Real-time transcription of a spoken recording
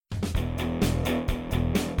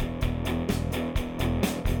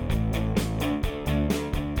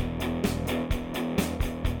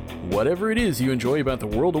whatever it is you enjoy about the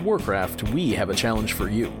World of Warcraft, we have a challenge for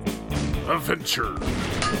you. Adventure.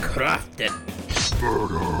 Crafting.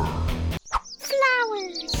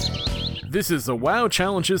 Flowers. This is the WoW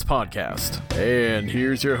Challenges podcast, and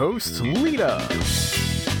here's your host, Lita.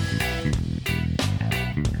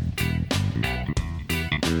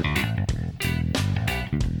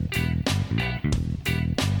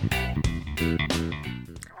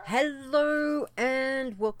 Hello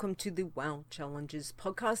and welcome to the WoW Challenges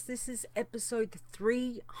podcast. This is episode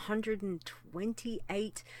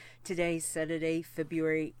 328. Today's Saturday,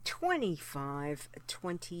 February 25,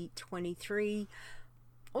 2023,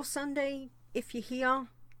 or Sunday if you're here.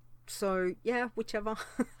 So yeah, whichever.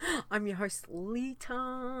 I'm your host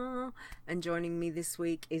Lita, and joining me this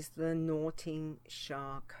week is the Naughting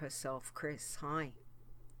Shark herself, Chris. Hi.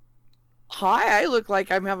 Hi, I look like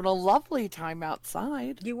I'm having a lovely time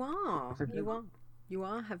outside. You are having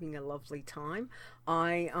a lovely time.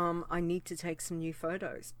 I need to take some new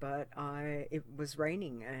photos, but it was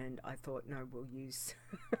raining and I thought no, we'll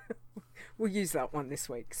use that one this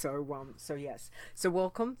week. So yes. So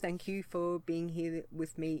welcome. Thank you for being here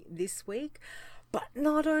with me this week. But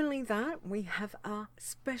not only that, we have a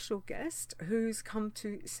special guest who's come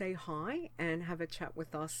to say hi and have a chat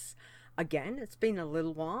with us. Again, it's been a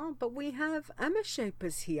little while, but we have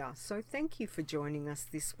Amashapers here, so thank you for joining us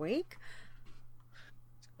this week.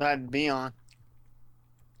 Glad to be on.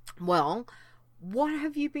 Well, what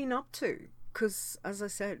have you been up to? Because, as I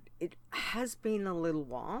said, it has been a little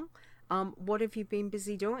while. What have you been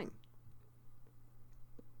busy doing?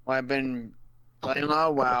 Well, I've been playing a lot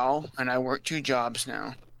of WoW, and I work 2 jobs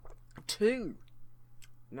now. 2?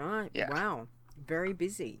 No, Yeah. Wow, very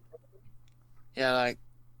busy. Yeah, like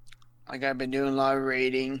I've been doing a lot of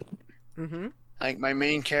raiding. Mm-hmm. Like my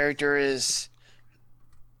main character is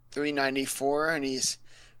 394, and he's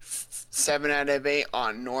 7 out of 8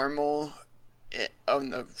 on normal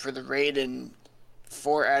for the raid, and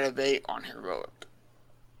 4 out of 8 on heroic.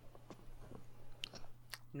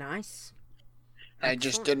 Nice. I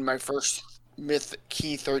just did my first myth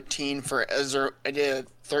key 13 for Azure. I did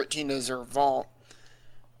 13 Azure Vault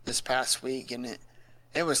this past week, and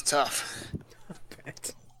it was tough.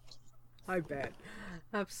 I bet.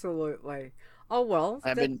 Absolutely. Oh, well.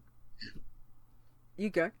 You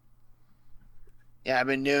go. Yeah, I've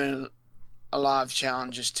been doing a lot of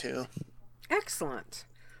challenges too. Excellent.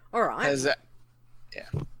 All right. Yeah.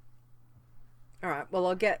 All right. Well,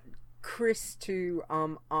 I'll get Chris to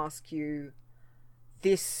ask you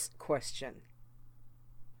this question.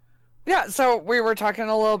 Yeah, so we were talking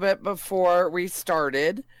a little bit before we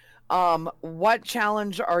started. What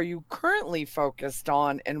challenge are you currently focused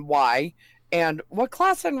on and why? And what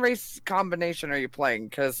class and race combination are you playing?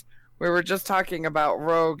 Because we were just talking about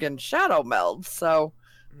Rogue and Shadow Meld. So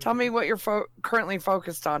tell me what you're currently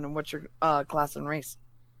focused on and what's your class and race.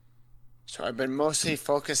 So I've been mostly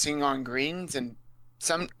focusing on greens and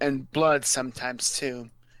blood sometimes too.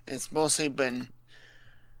 It's mostly been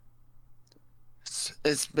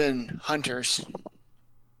hunters.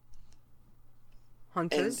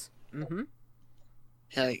 Hunters? Mm-hmm.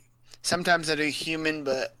 Yeah, like, sometimes I do human,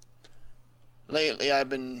 but lately I've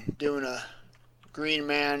been doing a green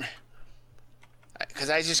man. Because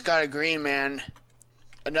I just got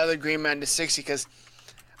another green man to 60, because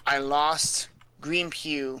I lost Green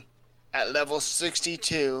Pew at level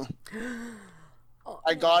 62.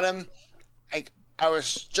 I got him. I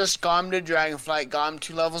was just got him to Dragonflight, got him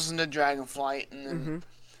 2 levels into Dragonflight, and then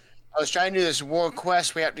I was trying to do this war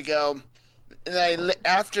quest. We have to go. And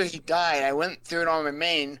after he died, I went through it on my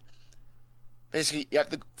main. Basically, you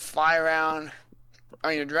have to fly around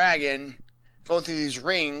on your dragon, go through these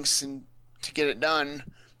rings and to get it done.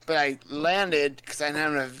 But I landed because I didn't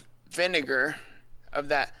have enough vinegar of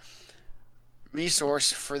that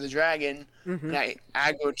resource for the dragon. And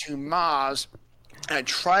I go to mobs, and I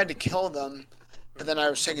tried to kill them, but then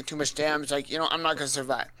I was taking too much damage. Like, I'm not going to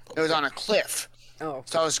survive. It was on a cliff. Oh.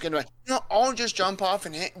 So I was going to, I'll just jump off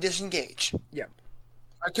and hit disengage. Yep.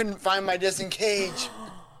 I couldn't find my disengage.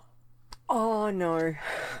 Oh, no.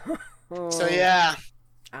 So, yeah.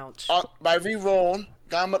 Ouch. By re-roll,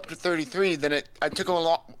 got him up to 33. Then I took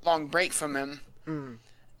a long break from him. And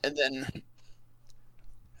then,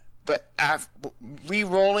 but after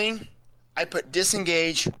re-rolling, I put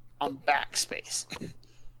disengage on backspace.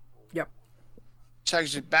 Yep. So I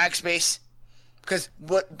just backspace. Because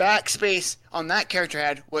what backspace on that character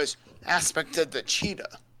had was aspect of the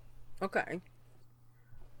cheetah. Okay.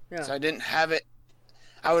 Yeah. So I didn't have it.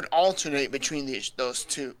 I would alternate between those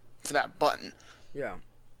two for that button. Yeah.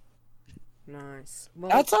 Nice. Well,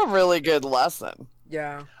 That's a really good lesson.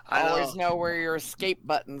 yeah. I Always know where your escape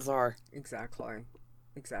buttons are. Exactly.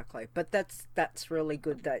 exactly. But that's really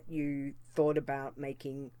good that you thought about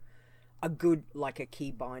making a good, like a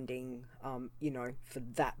key binding, for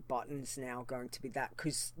that button's now going to be that,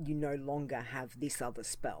 because you no longer have this other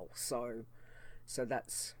spell. So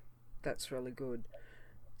that's really good.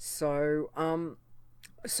 So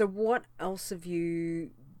what else have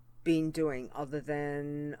you been doing other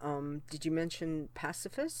than did you mention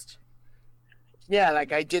pacifist? Yeah,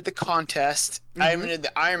 like I did the contest. I even did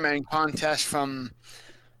the Iron Man contest from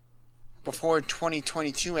before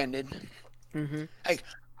 2022 ended. Like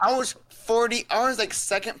I was like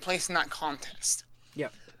second place in that contest.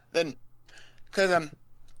 Yep. Then, because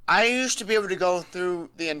I used to be able to go through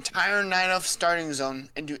the entire Night Elf starting zone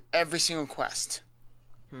and do every single quest.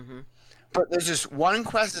 But there's just one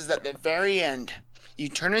quest is at the very end. You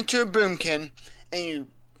turn into a boomkin and you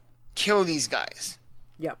kill these guys.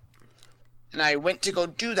 Yep. And I went to go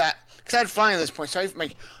do that because I had flying at this point. So I'm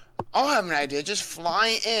like, I'll have an idea. Just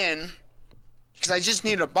fly in because I just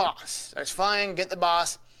need a boss. I was flying, get the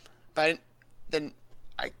boss, but then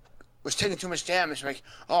I was taking too much damage. I'm like,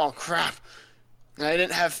 oh crap. And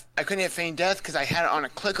I couldn't have feign death because I had it on a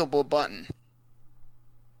clickable button.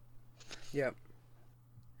 Yep.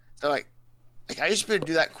 So like I used to be able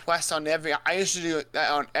to do that quest on I used to do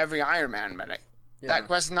that on every Iron Man, but that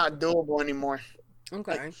quest is not doable anymore.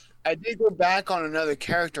 Okay. Like, I did go back on another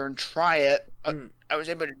character and try it. I was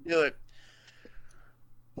able to do it.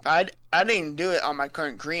 I didn't do it on my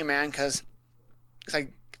current Green Man because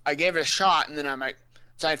I gave it a shot and then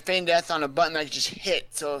so I feigned death on a button I could just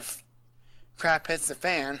hit. So if crap hits the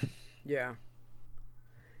fan, yeah,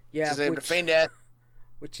 I was able to feign death.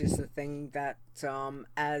 Which is the thing that,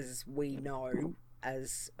 as we know,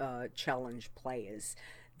 as challenge players,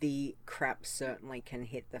 the crap certainly can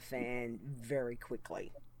hit the fan very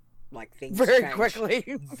quickly. Like things change quickly.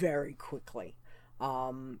 very quickly.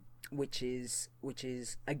 Which is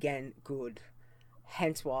again good.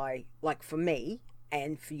 Hence why, like for me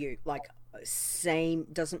and for you, like same,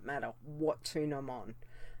 doesn't matter what tune I'm on,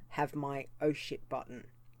 have my oh shit button,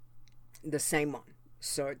 the same one.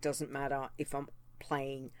 So it doesn't matter if I'm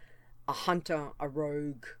playing a hunter, a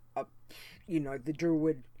rogue, the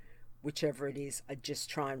druid, whichever it is. I just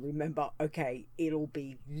try and remember, okay, it'll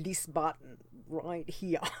be this button right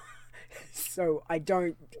here. So I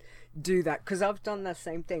don't do that, because I've done the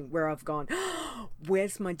same thing where I've gone,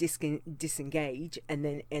 where's my disengage, and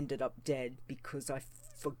then ended up dead because I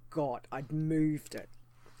forgot I'd moved it.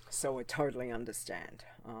 So I totally understand.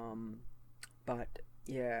 But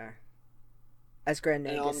yeah, as Grand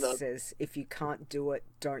Nagus says, if you can't do it,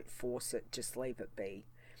 don't force it, just leave it be.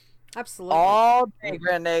 Absolutely. All day,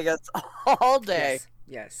 Grand Nagus. All day.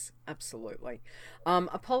 Yes, absolutely.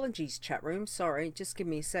 Apologies, chat room. Sorry, just give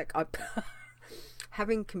me a sec.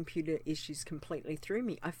 Having computer issues completely threw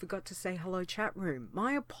me. I forgot to say hello, chat room.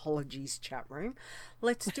 My apologies, chat room.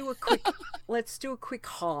 Let's do a quick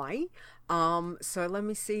hi. So let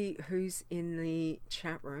me see who's in the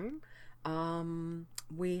chat room.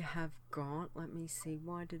 We have got, let me see,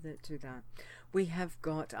 why did it do that? We have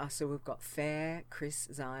got, so we've got Fair, Chris,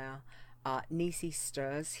 Zaya, Nisi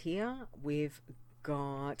Stirs here. We've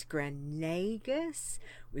got Grand Nagus.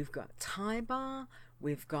 We've got Tybar.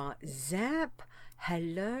 We've got Zap.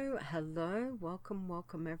 Hello,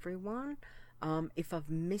 welcome everyone. If I've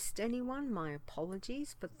missed anyone, my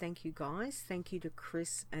apologies, but thank you guys. Thank you to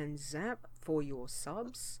Chris and Zap for your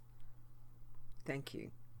subs. Thank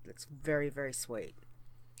you. That's very, very sweet.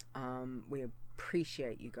 We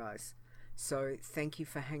appreciate you guys. So thank you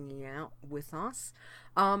for hanging out with us.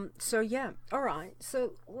 So yeah, all right.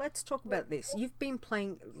 So let's talk about this. You've been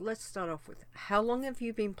playing, let's start off with, how long have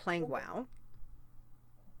you been playing WoW?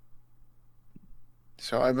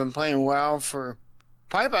 So I've been playing WoW for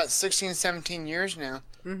probably about 16, 17 years now.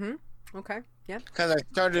 Mm-hmm. Okay. Yep. Because I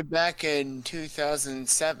started back in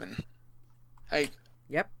 2007.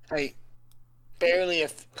 Yep. Barely a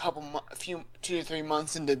few 2 to 3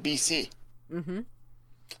 months into BC. Mm-hmm.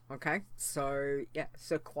 Okay. So yeah,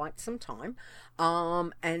 so quite some time.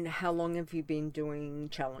 And how long have you been doing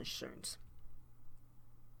challenge zones?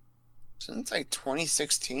 Since like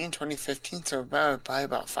 2016, 2015, so probably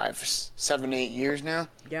about 5, 7, 8 years now.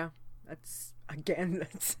 Yeah, that's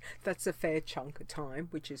a fair chunk of time,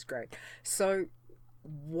 which is great. So,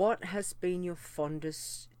 what has been your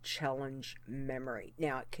fondest challenge memory?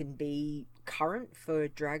 Now, it can be current for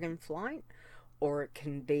Dragonflight, or it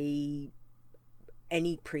can be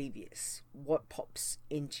any previous. What pops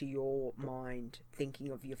into your mind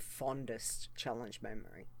thinking of your fondest challenge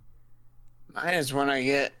memory? Mine is when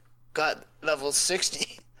I got level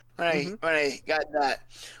 60. When I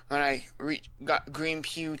got Green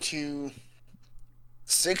Pew to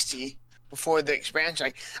 60, before the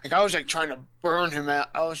expansion. Like I was like trying to burn him out.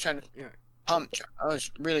 I was trying to Yeah. pump. I was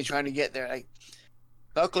really trying to get there. Like,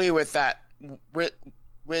 luckily with that,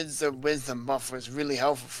 Winds of Wisdom buff was really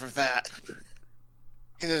helpful for that.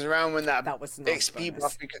 Because it was around when that That was a nice XP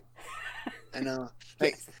bonus. buff. I know.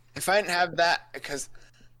 Like, if I didn't have that, because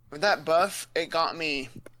with that buff, it got me.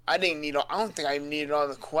 I don't think I needed all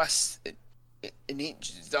the quests in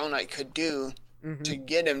each zone I could do Mhm. to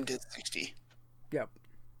get him to 60. Yep.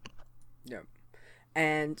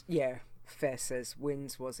 And yeah, Fair says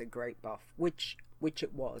Winds was a great buff, which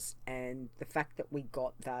it was, and the fact that we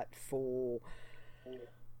got that for,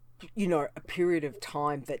 you know, a period of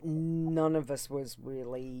time that none of us was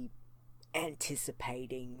really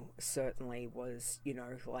anticipating certainly was, you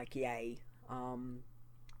know, like, yay.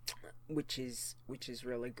 Which is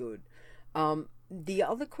really good. The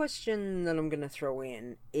other question that I'm going to throw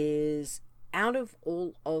in is, out of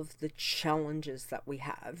all of the challenges that we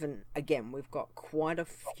have, and again, we've got quite a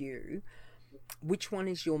few, which one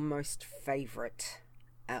is your most favorite?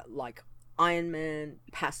 Like Iron Man,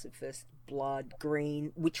 Pacifist, Blood,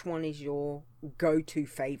 Green, which one is your go-to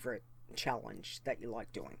favorite challenge that you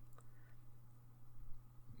like doing?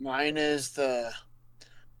 Mine is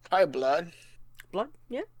probably Blood, Blood?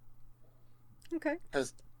 Yeah. Okay.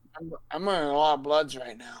 because I'm running a lot of Bloods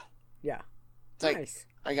right now. Yeah. It's like, Nice.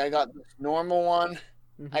 I got this normal one.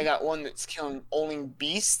 Mhm. I got one that's killing only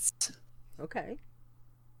beasts. Okay.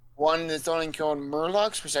 One that's only killing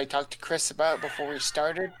Murlocs, which I talked to Chris about before we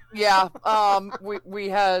started. Yeah. We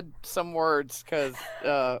had some words because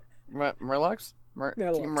Murlocs, Murlocs.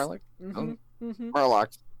 Team Murloc, Mhm. Mhm.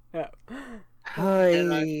 Murlocs. Yeah.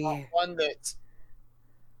 And I got one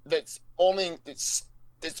that's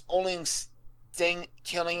only staying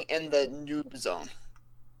killing in the noob zone.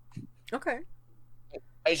 Okay.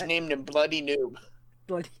 I just named him Bloody Noob.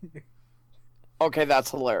 Bloody. Okay,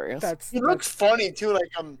 that's hilarious. That's He looks funny too.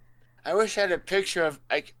 Like I wish I had a picture of.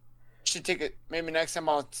 Like, should take it. Maybe next time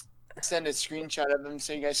I'll send a screenshot of him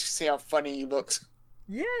so you guys can see how funny he looks.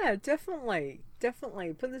 yeah, definitely.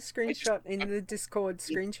 Put the screenshot in the Discord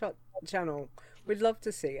screenshot channel. We'd love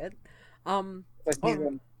to see it. But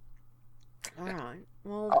Oh. All right.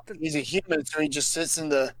 Well, he's a human, so he just sits in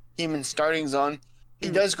the human starting zone. He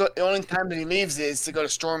Mm. does go. The only time that he leaves is to go to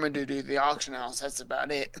Storm to do the auction house. That's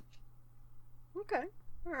about it. okay.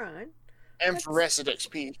 All right. And for rested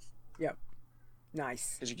XP,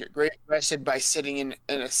 Nice. because you get great rested by sitting in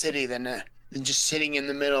a city than just sitting in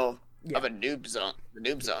the middle Yeah. of a noob zone. The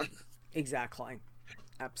noob zone. Exactly.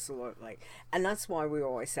 Absolutely. And that's why we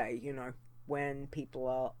always say, you know, when people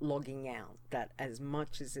are logging out, that as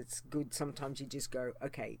much as it's good, sometimes you just go,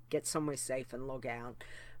 okay, get somewhere safe and log out.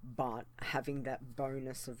 But having that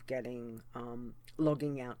bonus of getting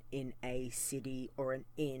logging out in a city or an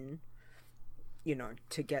inn, you know,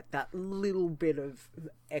 to get that little bit of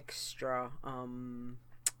extra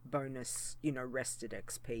bonus, you know, rested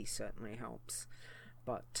XP certainly helps.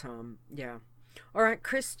 But yeah. All right,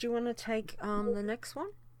 Chris, do you want to take the next one?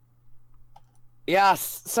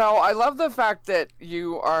 Yes. So I love the fact that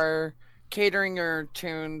you are catering your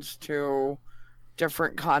tunes to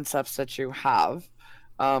different concepts that you have.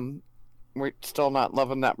 We're still not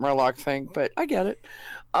loving that Murloc thing, but I get it.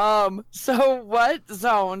 So what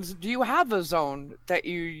zones do you have a zone that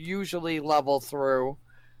you usually level through,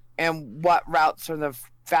 and what routes are the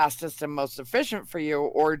fastest and most efficient for you,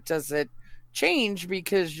 or does it change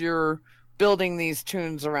because you're building these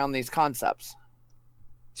tunes around these concepts?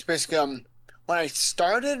 It's basically when I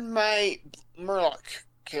started my Murloc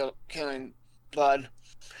killing Blood,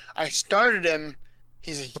 I started him.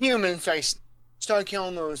 He's a human, so I started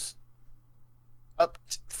killing those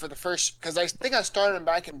for the first, because I think I started him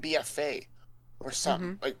back in BFA or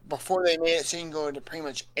something, like before they made it so you can go into pretty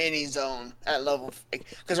much any zone at level.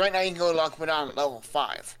 Because right now you can go to Lockwood-on at level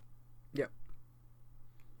 5. Yep.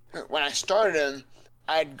 When I started him,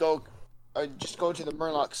 I'd just go to the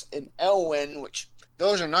Murlocs in Elwyn, which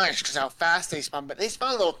those are nice because how fast they spawn, but they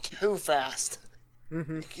spawn a little too fast.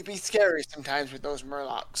 Mm-hmm. It can be scary sometimes with those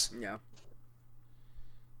Murlocs. Yeah.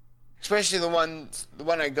 Especially the one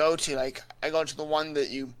I go to, like, I go to the one that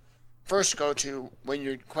you first go to when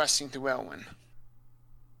you're questing through Elwyn.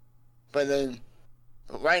 But then,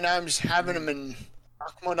 right now I'm just having them in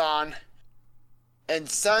Lockwood-on. And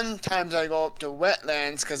sometimes I go up to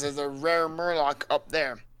Wetlands because there's a rare Murloc up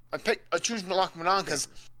there. I choose Lockwood-on because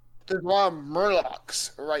there's a lot of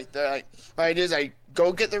Murlocs right there. Like, what I do is I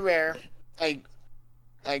go get the rare. I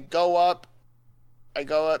go up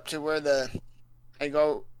to where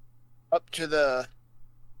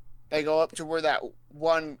that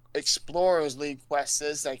one Explorers League quest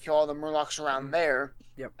is. I kill all the Murlocs around there.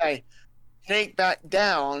 Yep. I take that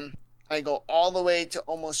down. I go all the way to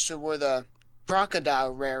almost to where the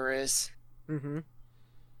crocodile rare is. Mm-hmm.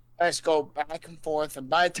 I just go back and forth, and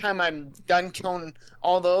by the time I'm done killing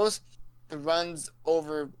all those, the runs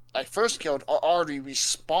over I first killed are already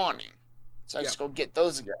respawning. So I just go get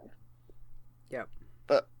those again. Yep.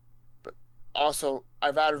 But also,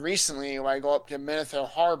 I've added recently where I go up to Menethil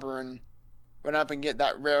Harbor and run up and get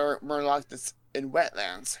that rare Murloc that's in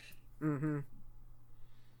wetlands. Mm-hmm.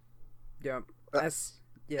 Yep. But- That's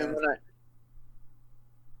yeah. And, when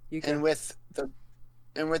You and can. with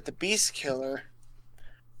the Beast Killer,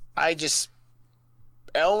 I just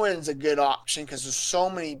Elwyn's a good option because there's so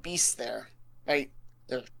many beasts there. Right?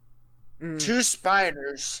 There's Mm, 2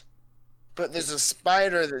 spiders, but there's a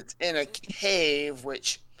spider that's in a cave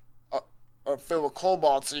which are filled with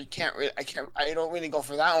kobolds, so I don't really go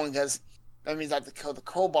for that one because that means I have to kill the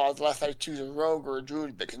kobolds unless I choose a rogue or a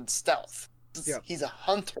druid that can stealth. Yep. He's a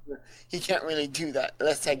hunter. He can't really do that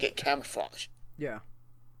unless I get camouflage. yeah.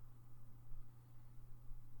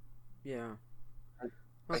 Yeah.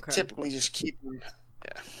 I Okay. typically just keep them.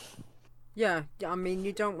 Yeah, I mean,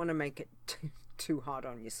 you don't want to make it too hard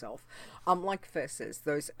on yourself. Like Fess says,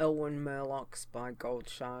 those Elwyn Murlocs by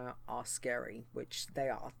Goldshire are scary, which they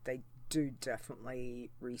are. They do definitely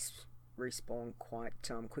respawn quite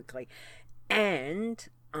quickly. And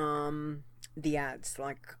the ads,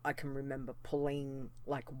 like, I can remember pulling,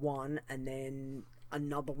 like, one, and then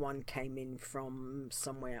another one came in from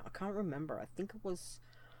somewhere. I can't remember. I think it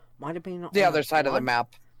might have been The on other a side of the flood.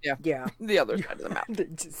 map. Yeah, Yeah. the other side of the map.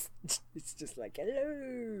 It's just like,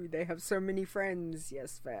 hello, they have so many friends.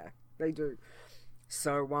 Yes, fair, they do.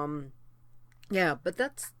 So yeah, but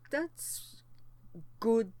that's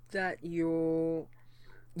good that you've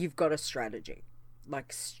got a strategy.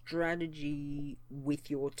 Like, strategy with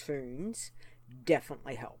your tunes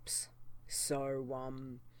definitely helps.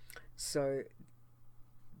 So so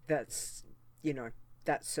that's,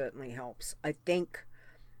 that certainly helps. I think.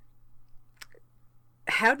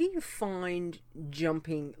 How do you find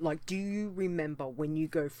jumping? Like, do you remember when you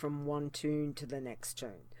go from one tune to the next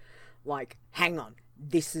tune? Like, hang on,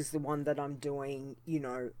 this is the one that I'm doing,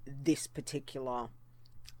 this particular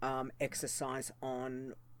exercise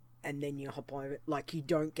on, and then you hop over it. Like, you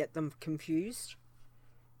don't get them confused?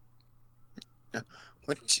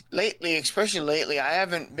 Which especially lately,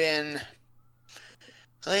 I've only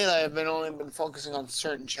been focusing on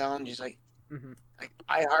certain challenges. Like, Mm-hmm.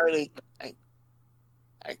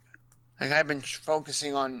 I've been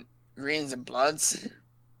focusing on greens and bloods.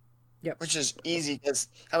 Yep. Which is easy because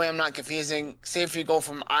that way I'm not confusing. Say if you go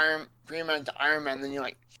from Green Man to Iron Man, then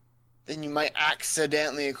then you might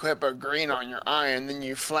accidentally equip a green on your iron, then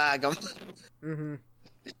you flag them. Mm-hmm.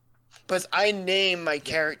 But I name my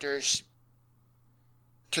characters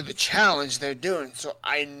to the challenge they're doing, so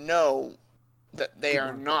I know that they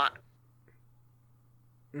are not.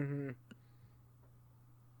 Mm-hmm.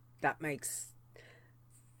 That makes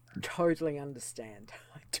totally understand.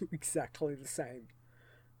 I do exactly the same.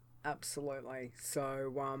 Absolutely.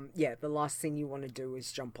 So yeah, the last thing you want to do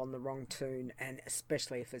is jump on the wrong tune, and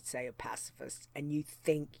especially if it's, say, a pacifist and you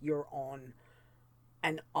think you're on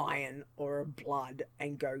an iron or a blood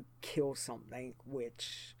and go kill something,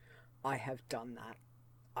 which I have done that.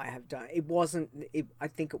 I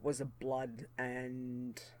think it was a blood,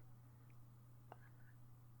 and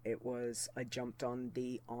I jumped on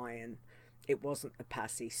the iron. It wasn't a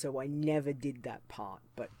passy, so I never did that part.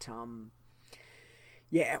 But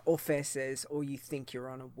yeah, or Fair says, or you think you're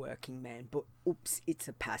on a working man, but oops, it's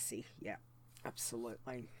a passy. Yeah,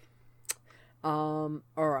 absolutely. All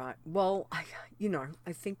right. Well, I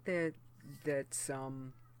think that's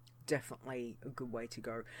definitely a good way to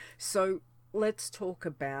go. So let's talk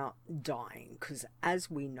about dying, because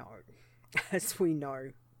as we know,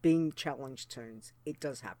 being challenge tunes, it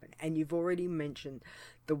does happen. And you've already mentioned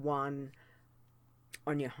the one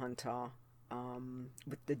on your hunter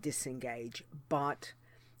with the disengage, but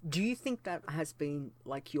do you think that has been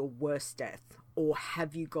like your worst death, or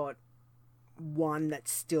have you got one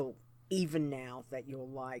that's still, even now, that you're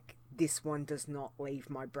like, this one does not leave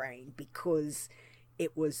my brain because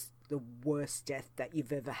it was the worst death that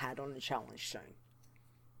you've ever had on a challenge tune?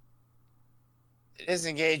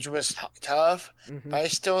 Disengage was tough, Mm-hmm. but I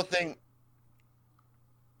still think,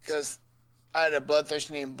 because I had a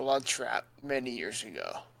bloodthirsty named Blood Trap many years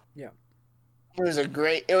ago. Yeah.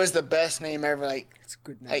 It was the best name ever. Like, It's a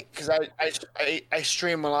good name. because I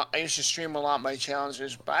stream a lot. I used to stream a lot my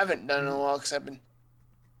challenges, but I haven't done it in a while because I've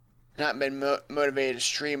not been motivated to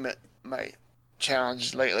stream my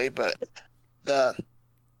challenges lately. But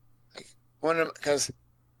because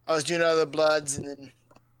I was doing other bloods, and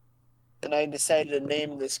then I decided to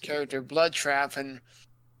name this character Blood Trap, and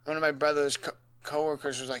one of my brother's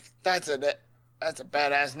coworkers was like, that's a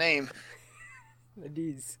badass name. It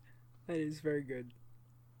is. That is very good.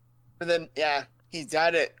 But then, yeah, he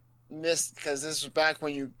got it missed because this was back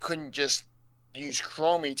when you couldn't just use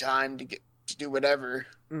Chromie time to do whatever.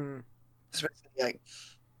 Mm. Especially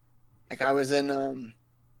like I was in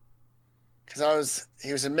because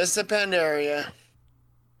he was in Mississippi Pandaria,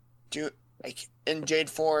 like in Jade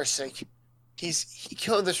Forest. Like he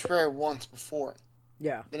killed this rare once before.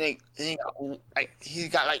 Yeah. Then he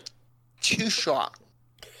got like 2-shot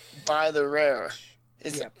by the rare.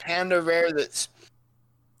 It's a panda rare that's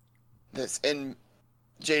in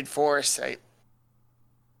Jade Forest. Like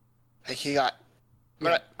he got.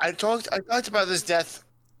 But I talked about this death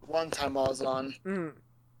one time I was on. Mm.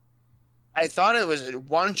 I thought it was a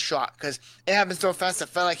 1-shot because it happened so fast. I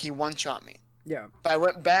felt like he 1-shot me. Yeah. But I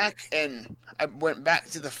went back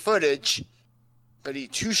to the footage, but he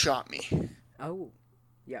 2-shot me. Oh.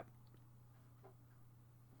 Yep.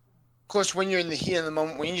 Of course, when you're in the heat of the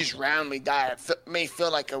moment, when you just randomly die, it may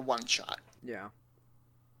feel like a 1-shot. Yeah.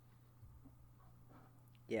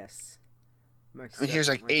 Yes. Most I mean, he was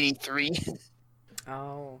like certainly. 83.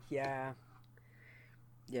 Oh, yeah.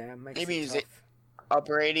 Yeah, it makes Maybe it he's tough.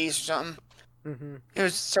 Upper 80s or something. Mm-hmm. It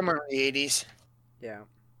was somewhere in the 80s. Yeah.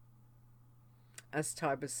 As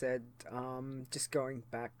Tiber said, just going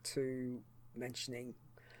back to mentioning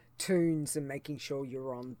tunes and making sure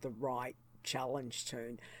you're on the right challenge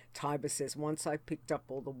tune. Tiber says, once I picked up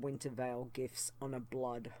all the Winter Veil gifts on a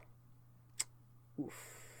blood.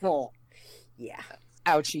 Oof. Oh. Yeah.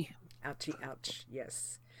 Ouchie. Ouchie, ouch.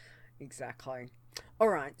 Yes, exactly. All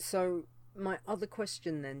right, so my other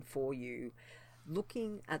question then for you,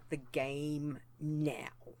 looking at the game now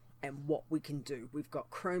and what we can do, we've got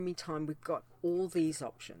Chromie time, we've got all these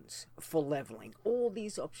options for leveling, all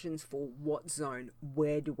these options for what zone,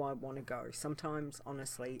 where do I want to go? Sometimes,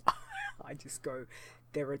 honestly, I just go,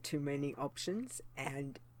 there are too many options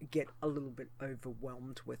and get a little bit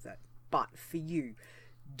overwhelmed with it. But for you,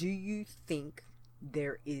 do you think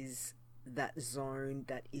there is that zone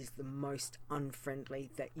that is the most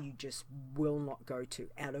unfriendly that you just will not go to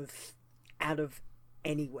out of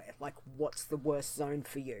anywhere? Like, what's the worst zone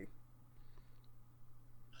for you?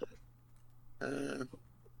 I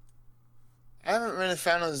haven't really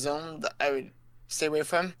found a zone that I would stay away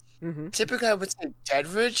from. Mm-hmm. Typically, I would say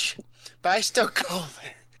Deadridge, but I still go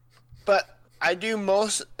there. But I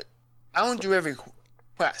don't do every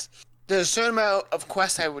quest. There's a certain amount of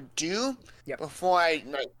quests I would do before I,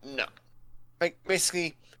 no. Like,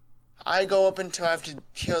 basically, I go up until I have to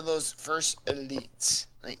kill those first elites.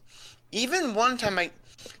 Like, even one time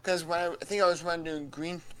because I think I was doing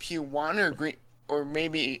Green Pew 1 or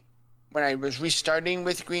maybe when I was restarting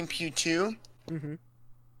with Green Pew 2. Mm-hmm.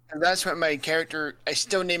 And that's what my character, I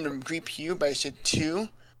still named him Green Pew, but I said 2.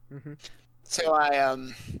 Mm-hmm. So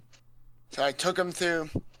I took him through,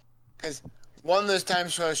 because one of those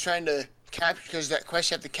times when I was trying to capture, because that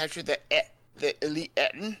quest you have to capture the elite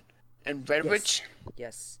Etten and Redwich.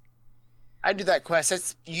 Yes. I do that quest.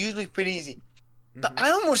 That's usually pretty easy. Mm-hmm. But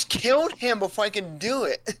I almost killed him before I could do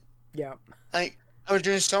it. Yeah. I was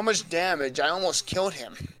doing so much damage, I almost killed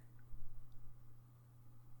him.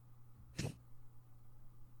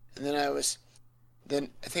 And then I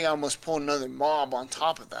think I almost pulled another mob on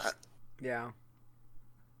top of that. Yeah.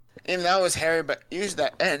 Even that was hairy, but usually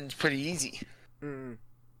that ends pretty easy. Mm.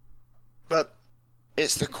 But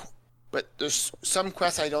there's some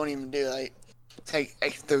quests I don't even do. Like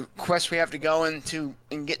the quest we have to go into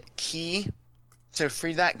and get the key to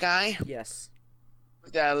free that guy. Yes.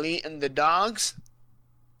 With the elite and the dogs.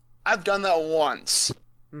 I've done that once.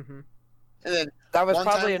 Mm-hmm. And then That was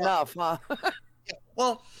probably enough, huh?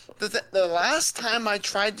 Well, the last time I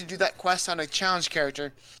tried to do that quest on a challenge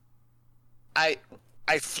character, I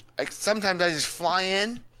sometimes I just fly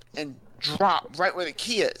in and drop right where the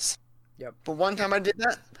key is. Yep. But one time I did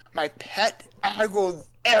that, my pet aggroed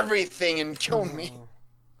everything and killed me.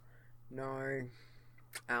 No.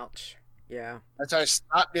 Ouch. Yeah. That's why I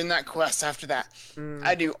stopped doing that quest after that. Mm.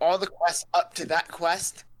 I do all the quests up to that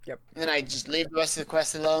quest. Yep. And then I just leave the rest of the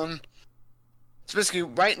quest alone. So basically,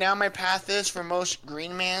 right now my path is for most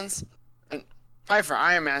Green Mans, and probably for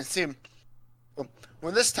Iron Mans too.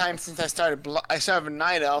 Well, this time since I started with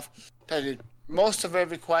Night Elf, I did most of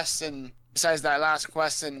every quest, and besides that last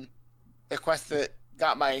quest and the quest that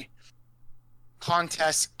got my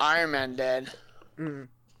contest Iron Man dead. Mm.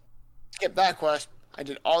 Skip that quest. I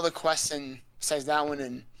did all the quests, and besides that one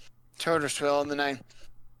in Turtlesville, and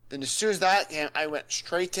then as soon as that came, I went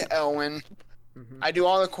straight to Elwyn. Mm-hmm. I do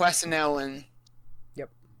all the quests in Elwyn.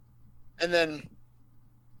 And then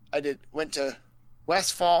I went to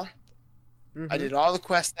Westfall, I did all the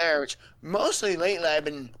quests there, which mostly lately I've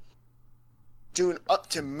been doing up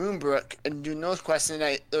to Moonbrook and doing those quests.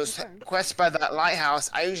 And those quests by that lighthouse,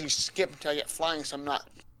 I usually skip until I get flying, so I'm not,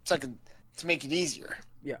 to make it easier.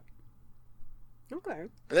 Yeah. Okay.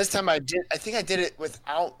 But this time I think I did it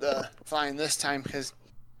without the flying this time because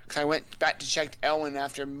I went back to check Elwyn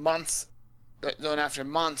after months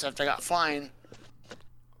after I got flying.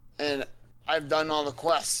 And I've done all the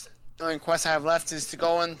quests. The only quest I have left is to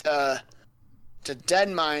go into Dead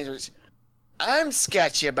Mines, which I'm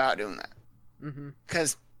sketchy about doing that.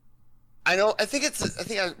 Because I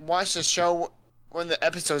think I watched a show, one of the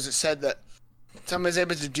episodes that said that somebody's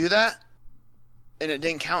able to do that, and it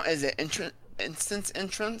didn't count as an instance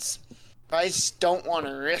entrance. But I just don't want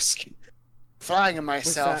to risk flagging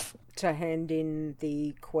myself. Was that to hand in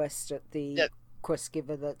the quest at the quest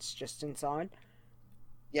giver that's just inside?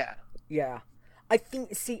 Yeah. Yeah.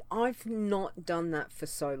 I've not done that for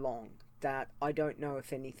so long that I don't know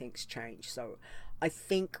if anything's changed. So I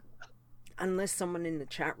think unless someone in the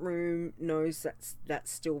chat room knows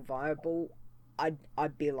that's still viable,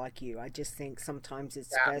 I'd be like you. I just think sometimes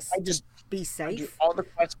it's best to be safe. I do all the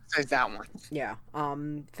quests besides that one. Yeah.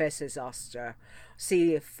 Fess has asked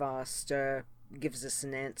see if Stir gives us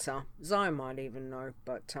an answer. Zaya might even know,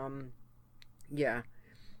 but yeah.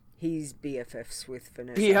 He's BFFs with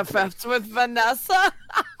Vanessa. BFFs with Vanessa?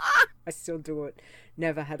 I still do it.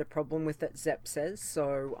 Never had a problem with it, Zep says.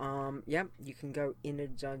 So, yeah, you can go in a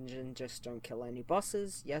dungeon, just don't kill any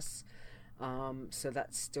bosses. Yes. So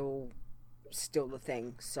that's still the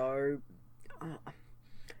thing. So,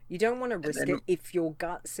 you don't want to risk it. If your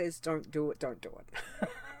gut says don't do it, don't do it.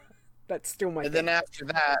 That's still my thing. Then after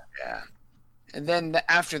that, yeah. And then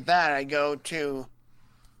after that, I go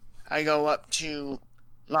up to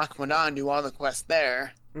Loch Modan, do all the quests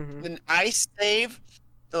there. Then I save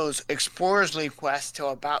those Explorers League quests till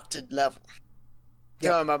about to level.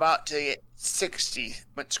 Till I'm about to get 60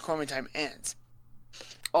 once Chromie time ends.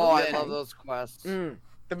 Oh, I love those quests. Then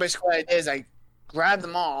basically what I did is I grabbed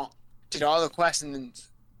them all, did all the quests, and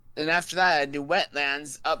then after that I do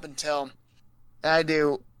Wetlands up until I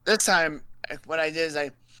do. This time, what I did is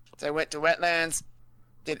I went to Wetlands,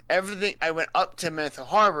 did everything. I went up to Mythical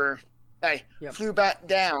Harbor. I flew back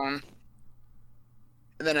down,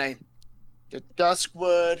 and then I did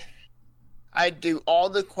Duskwood. I do all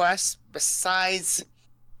the quests besides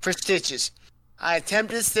for Stitches. I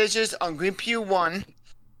attempted Stitches on Green Pew 1,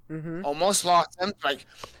 almost lost them, like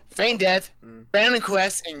Feign Death, Abandon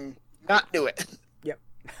Quest, and not do it. Yep.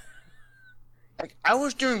 Like, I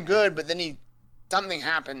was doing good, but then something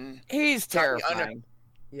happened. He's terrifying.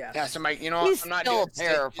 Yeah, so I'm like, He's I'm not still doing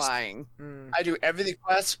terrifying. I do every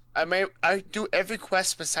quest. I do every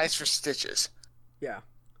quest besides for Stitches. Yeah,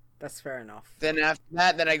 that's fair enough. Then after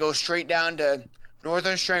that, I go straight down to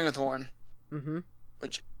Northern Stranglethorn.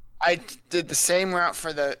 Which I did the same route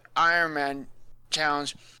for the Iron Man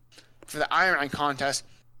challenge, for the Iron Man contest.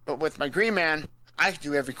 But with my Green Man, I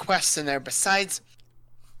do every quest in there besides.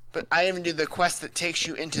 But I even do the quest that takes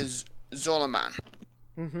you into Zolaman.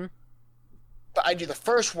 But I do the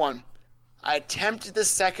first one. I attempted the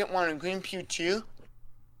second one in Green Pew 2.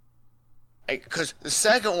 Because the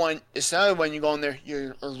second one is the other one you go in there,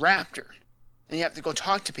 you're a raptor. And you have to go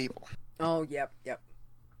talk to people. Oh, yep.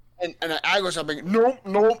 And I go something,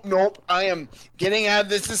 nope. I am getting out of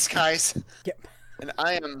this disguise. Yep.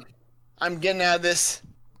 And I'm getting out of this.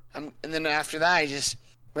 And then after that, I just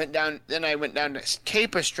went down. Then I went down to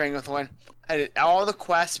Cape of Stranglethorn. I did all the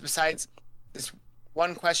quests besides this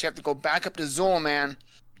one quest. You have to go back up to Zolaman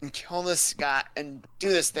and kill this guy and do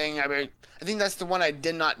this thing. I think that's the one I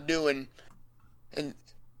did not do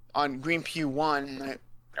on Green Pew 1.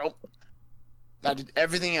 I did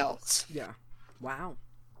everything else. Yeah. Wow.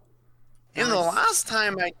 And the last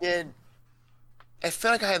time I did, I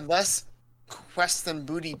feel like I had less quests than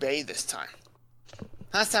Booty Bay this time.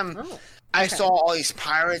 Last time I saw all these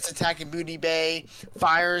pirates attacking Booty Bay,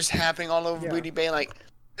 fires happening all over Booty Bay. Like,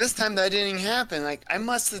 this time that didn't even happen. Like, I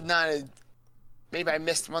must have not. Maybe I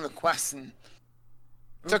missed one of the quests. And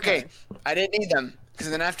it's okay. I didn't need them. Because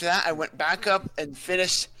then after that, I went back up and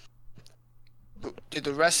did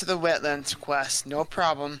the rest of the Wetlands quest. No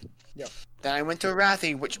problem. Yep. Then I went to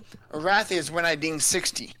Arathi, which Arathi is when I dinged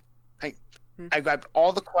 60. I grabbed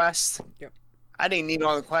all the quests. Yep. I didn't need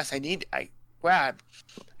all the quests. I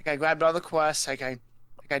grabbed all the quests. I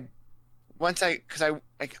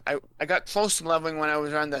got close to leveling when I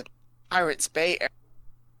was around the Pirates Bay area.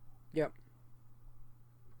 Yep.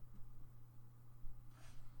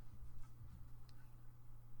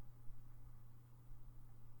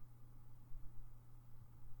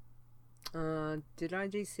 Did I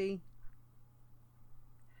GC?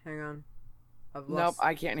 Hang on. I've Nope, lost.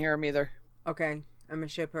 I can't hear him either. Okay, I'm a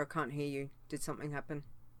shipper. I can't hear you. Did something happen?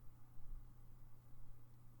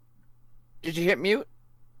 Did you hit mute?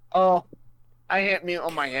 Oh, I hit mute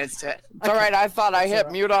on my headset. It's all right. I thought I That's hit all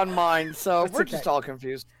right. mute on mine, so That's we're okay. just all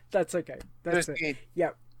confused. That's okay. That's it. Just-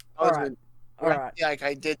 Yep. I was All right. in- All right. Like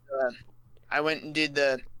I did, I went and did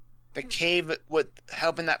the cave with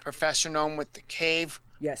helping that Professor Gnome with the cave.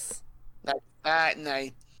 Yes. Like that, and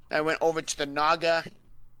I went over to the Naga,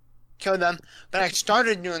 killed them. But I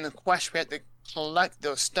started doing the quest. We had to collect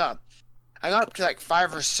those stuff. I got up to like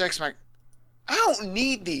 5 or 6. I'm like, I don't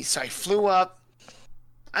need these. So I flew up.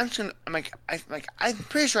 I'm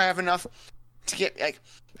pretty sure I have enough to get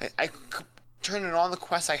I turned in all the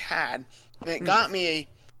quests I had, and it got me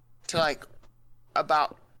to like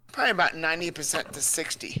probably about 90% to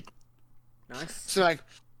 60. Nice. So like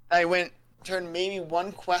I turned maybe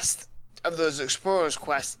one quest of those explorers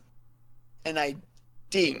quests, and I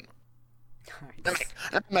did.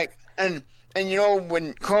 I'm like, and you know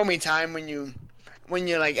when Chromie time when you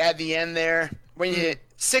like at the end there when you hit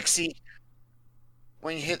 60,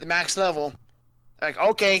 when you hit the max level, like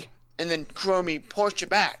okay, and then Chromie ports you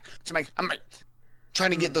back. So I'm like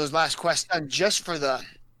trying to get those last quests done just for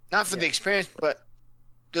not for the experience, but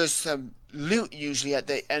there's some loot usually at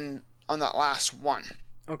the end on that last one.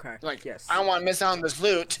 Okay. Like yes. I don't want to miss out on this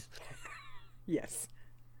loot. Yes.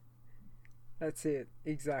 That's it.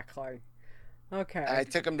 Exactly. Okay. I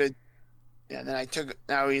took him to,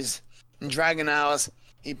 now he's in Dragon Isles.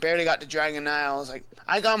 He barely got to Dragon Isles. Like,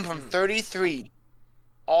 I got him from 33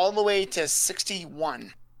 all the way to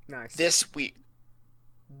 61 Nice. this week.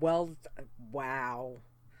 Well, wow.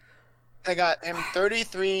 I got him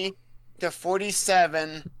 33 to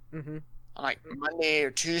 47 Mm-hmm. on like Monday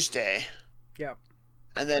or Tuesday. Yep.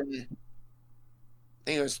 And then, I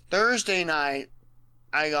think it was Thursday night,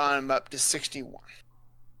 I got him up to 61.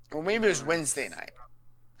 Or maybe it was Wednesday night.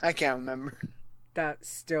 I can't remember.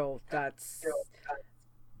 That's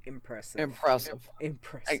impressive. Impressive.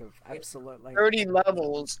 Impressive. Absolutely. 30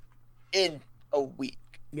 levels in a week.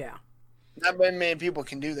 Yeah. Not very many people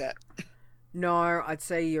can do that. No, I'd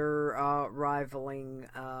say you're rivaling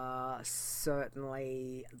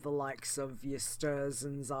certainly the likes of your Stirs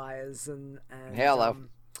and Zayas and Hello.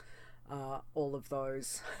 all of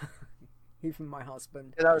those. Even my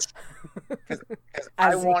husband. Because I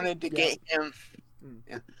As he- wanted to yeah. get him. Mm.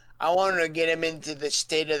 Yeah, I wanted to get him into the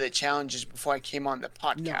state of the challenges before I came on the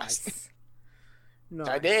podcast. Nice. Nice.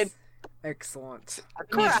 I did. Excellent.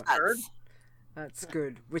 Congrats. That's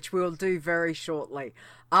good, which we'll do very shortly.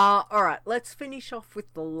 All right, let's finish off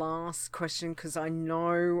with the last question because I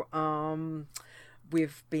know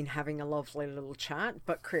we've been having a lovely little chat.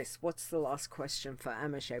 But Chris, what's the last question for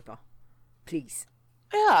Amma Shaper? Please.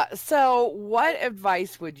 Yeah. So, what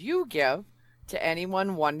advice would you give to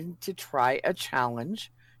anyone wanting to try a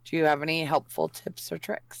challenge? Do you have any helpful tips or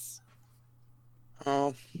tricks?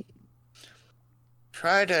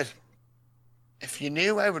 If you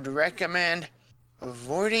knew, I would recommend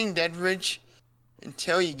avoiding Deadridge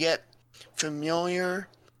until you get familiar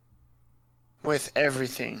with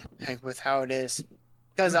everything, like with how it is.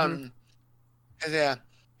 Because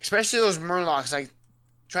especially those Murlocs, like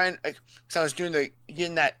trying, like, cause I was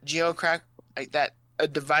getting that geocrack, like that a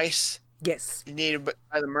device Yes. you needed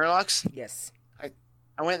by the Murlocs. Yes.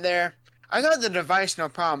 I went there. I got the device, no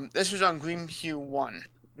problem. This was on Green Hue 1.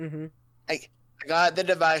 Mm-hmm. I got the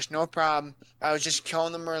device, no problem. I was just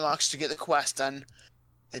killing the Murlocs to get the quest done.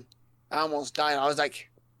 And I almost died. I was like,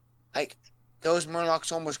 those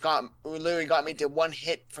Murlocs literally got me to one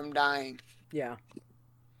hit from dying. Yeah.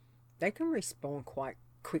 They can respawn quite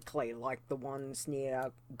quickly, like the ones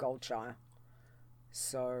near Goldshire.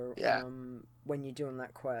 So, Yeah. when you're doing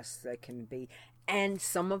that quest, they can be... And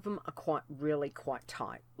some of them are really quite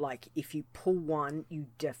tight. Like, if you pull one, you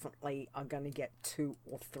definitely are going to get 2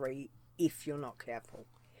 or 3 if you're not careful.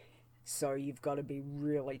 So you've got to be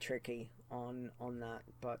really tricky on that.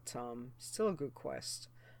 But still a good quest.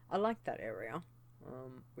 I like that area,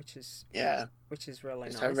 which is really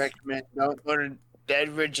nice. I recommend don't go to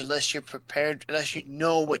Deadridge unless you're prepared, unless you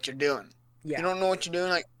know what you're doing. Yeah. If you don't know what you're doing,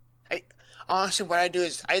 like, honestly, what I do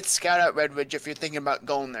is I'd scout out Redridge if you're thinking about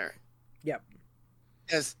going there. Yep.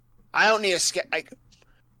 Because I don't need a scout. Like,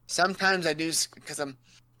 sometimes I do, because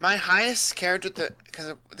my highest character, because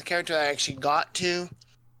of the character I actually got to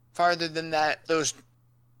farther than that,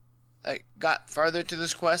 got farther to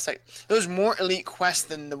this quest, like, those more elite quests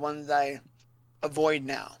than the ones I avoid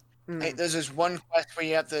now. Mm. Like, there's this one quest where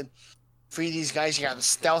you have to free these guys, you have to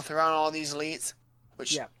stealth around all these elites,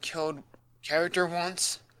 which killed character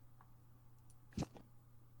once.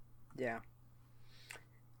 Yeah.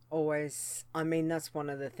 always, I mean, that's one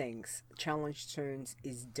of the things. Challenge Toons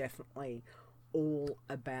is definitely all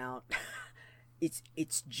about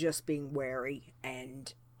it's just being wary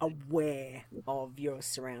and aware of your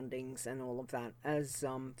surroundings and all of that. As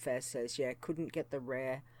Fair says, yeah, couldn't get the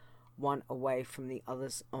rare one away from the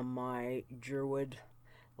others on my druid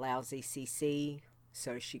lousy CC,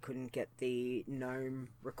 so she couldn't get the gnome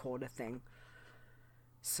recorder thing.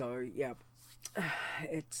 So yeah,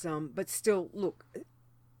 it's but still, look,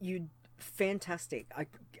 you fantastic.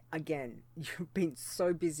 Again, you've been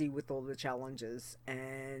so busy with all the challenges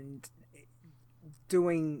and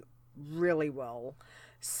doing really well.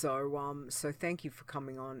 So thank you for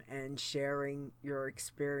coming on and sharing your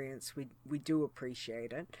experience. We do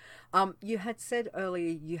appreciate it. You had said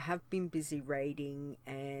earlier you have been busy raiding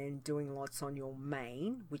and doing lots on your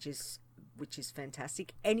main, which is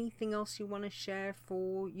fantastic. Anything else you want to share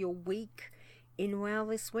for your week in WoW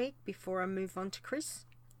this week before I move on to Chris?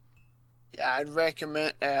 Yeah, I'd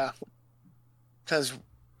recommend, because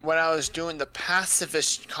when I was doing the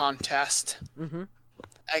pacifist contest,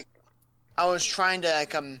 I was trying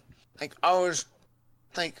to I was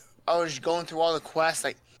going through all the quests.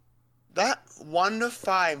 Like, that 1 to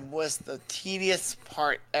 5 was the tedious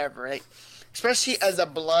part ever. Like, especially as a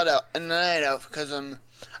blood elf and night elf, because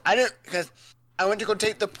I went to go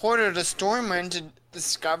take the porter to Stormwind to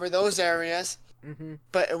discover those areas,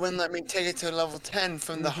 but it wouldn't let me take it to level 10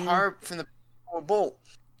 from the bolt.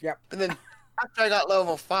 Yep. But then after I got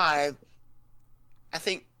level 5, I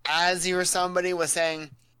think Azzy or somebody was saying,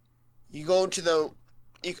 you go to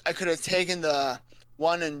I could have taken the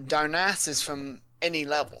one in Darnassus from any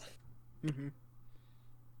level.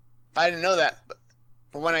 I didn't know that,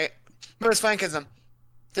 but it was fine because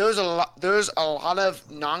there was a lot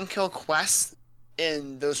of non-kill quests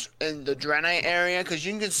in the Draenei area, because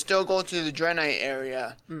you can still go to the Draenei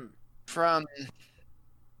area from,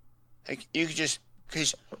 like, you could just,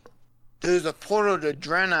 because there's a portal to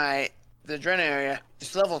Draenei, the Draenei area.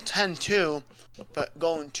 It's level 10 too, but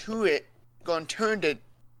going to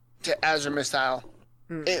Azure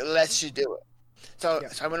it lets you do it. So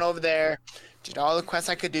I went over there, did all the quests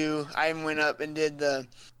I could do. I even went up and did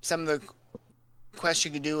some of the quests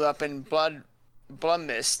you could do up in Blood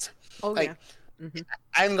Mist. Oh, like, yeah.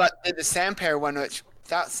 I even did the Sandpear one, which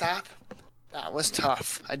without sap, that was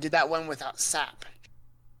tough. I did that one without sap.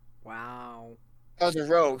 Wow. I was a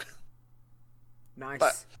rogue. Nice.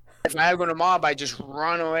 But if I go to mob, I just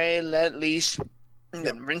run away, let leash, and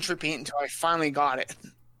then rinse, repeat until I finally got it.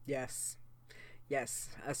 Yes.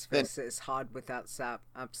 As Fair says, hard without sap.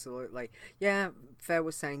 Absolutely. Yeah, Fair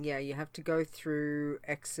was saying, yeah, you have to go through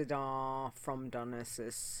Exodar from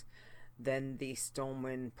Darnassus. Then the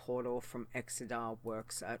Stormwind portal from Exodar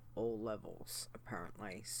works at all levels,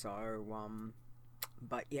 apparently. So,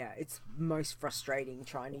 but yeah, it's most frustrating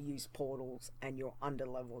trying to use portals and you're under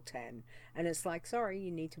level 10. And it's like, sorry,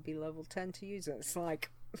 you need to be level 10 to use it. It's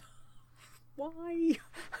like, why?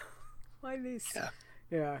 Why this?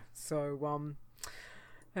 Yeah, so,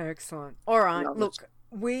 excellent. All right, look,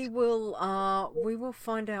 we will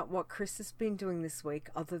find out what Chris has been doing this week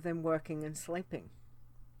other than working and sleeping.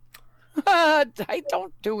 I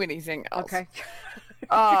don't do anything else. Okay.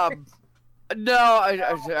 No,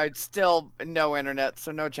 I still no internet,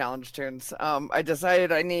 so no challenge tunes. I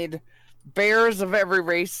decided I need bears of every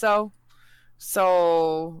race, so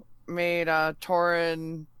made a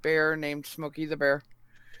Tauren bear named Smokey the Bear,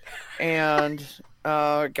 and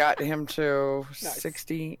got him to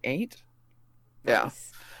 68.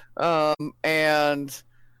 Nice. Yeah. And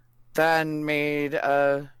then made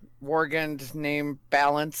a Worgend named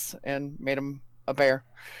Balance and made him a bear.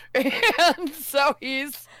 And so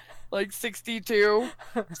he's like 62.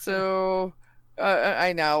 So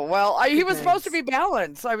I know. Well, he was supposed to be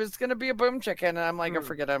Balance. I was going to be a boom chicken, and I'm like, I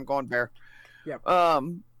forget it, I'm going bear. Yep.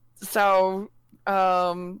 So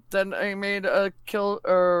then I made a Kill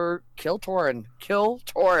Tauren. Call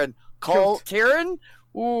Tauren?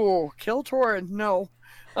 Ooh, Kill Tauren. No.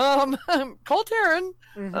 Call Tauren,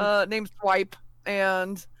 named Swipe,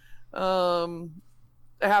 and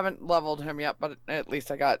I haven't leveled him yet, but at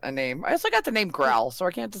least I got a name. I also got the name Growl, so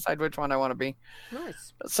I can't decide which one I want to be.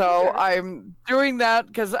 Nice. So I'm doing that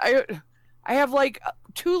because I have like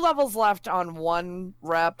 2 levels left on 1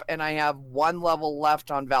 rep, and I have 1 level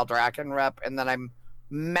left on Valdrakken rep, and then I'm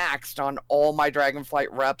maxed on all my Dragonflight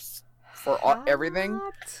reps for everything.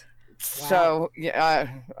 So yeah,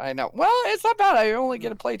 I know. Well, it's not bad. I only get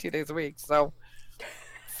to play 2 days a week, so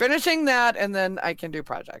finishing that, and then I can do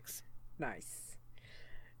projects. Nice.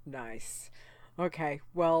 Okay,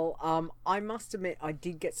 well, I must admit I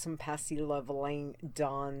did get some passy leveling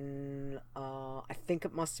done. I think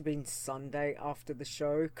it must have been Sunday after the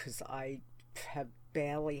show because I have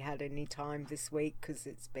barely had any time this week because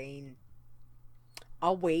it's been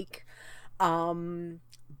a week.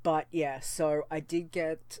 But yeah, so I did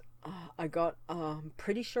get. I got.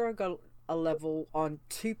 Pretty sure I got a level on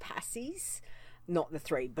 2 passies, not the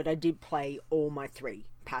 3, but I did play all my 3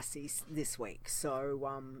 passies this week.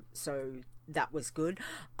 So that was good.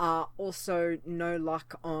 Also, no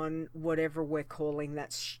luck on whatever we're calling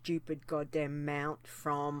that stupid goddamn mount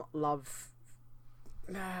from Love.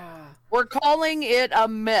 We're calling it a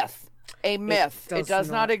myth. A myth. It does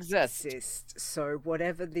not exist. So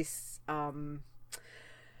whatever this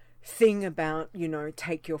thing about,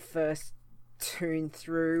 take your first tune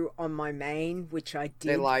through on my main, which I did.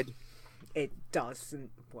 They lied. It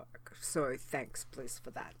doesn't work. So thanks, Bliss,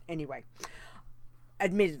 for that. Anyway,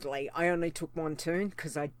 admittedly, I only took 1 tune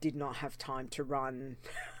because I did not have time to run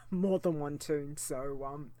more than 1 tune.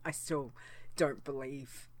 So I still don't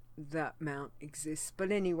believe that mount exists.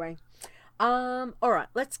 But anyway, all right,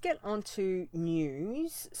 let's get on to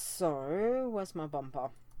news. So, where's my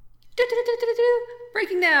bumper?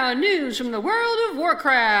 Breaking down news from the world of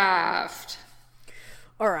Warcraft.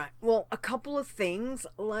 All right, well, a couple of things.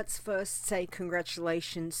 Let's first say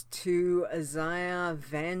congratulations to Isaiah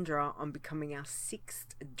Vandra on becoming our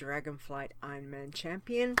 6th Dragonflight Ironman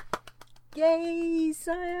champion. Yay,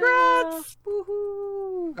 Isaiah! Congrats!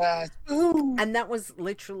 Woohoo! Ooh. And that was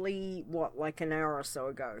literally, like an hour or so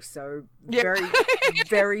ago. So Yeah. very,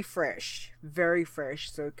 very fresh. Very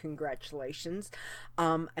fresh. So congratulations.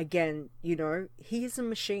 Again, he is a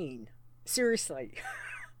machine. Seriously.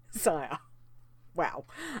 Isaiah. Wow.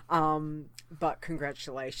 But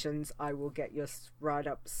congratulations. I will get your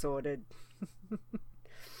write-up sorted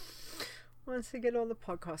once I get all the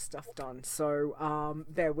podcast stuff done. So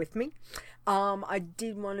bear with me. I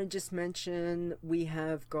did want to just mention we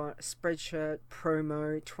have got a Spreadshirt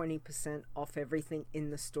promo, 20% off everything in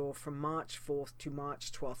the store from March 4th to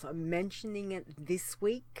March 12th. I'm mentioning it this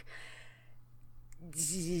week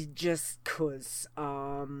just because,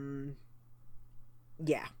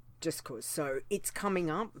 yeah. Just cause. So it's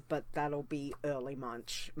coming up, but that'll be early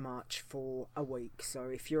March for a week. So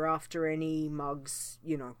if you're after any mugs,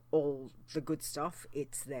 all the good stuff,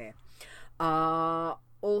 it's there.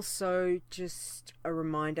 Also, just a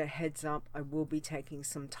reminder, heads up, I will be taking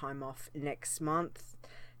some time off next month.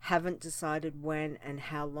 Haven't decided when and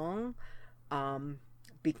how long,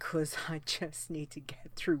 because I just need to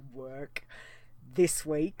get through work this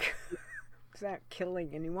week without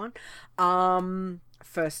killing anyone.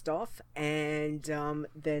 First off, and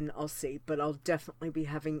then I'll see, but I'll definitely be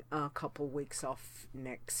having a couple weeks off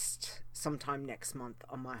sometime next month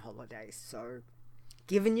on my holidays, so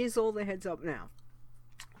giving you all the heads up now.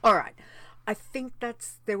 All right, I think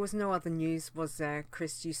there was no other news, was there,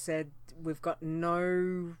 Chris? You said we've got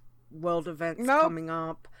no world events coming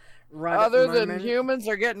up right Other at the moment. than humans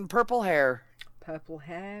are getting purple hair. Purple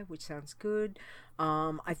hair, which sounds good.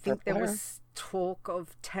 I think there was talk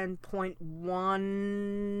of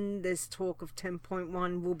 10.1. There's talk of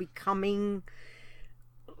 10.1 will be coming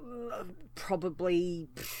probably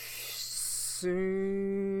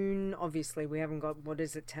soon. Obviously, we haven't got,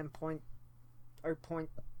 10.0.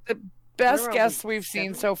 The best Where are guess we? we've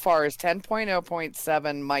seen 7? so far is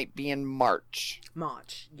 10.0.7 might be in March.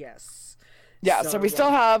 March, yes. Yeah, so we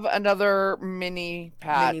still have another mini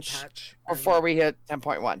patch before we hit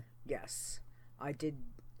 10.1. Yes. I did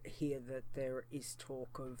hear that there is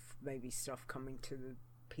talk of maybe stuff coming to the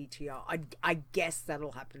PTR. I guess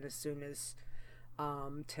that'll happen as soon as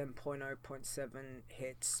 10.0.7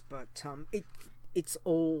 hits, but it's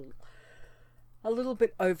all a little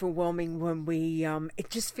bit overwhelming when we it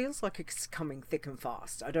just feels like it's coming thick and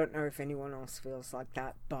fast. I don't know if anyone else feels like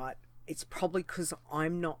that, but it's probably because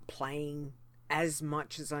I'm not playing as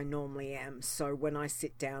much as I normally am, so when I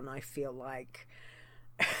sit down I feel like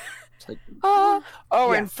Yeah.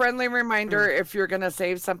 And friendly reminder, if you're going to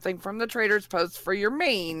save something from the Trader's Post for your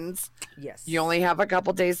mains, yes, you only have a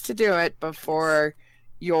couple days to do it before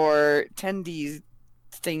your 10D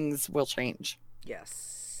things will change.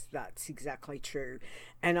 Yes, that's exactly true.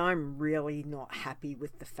 And I'm really not happy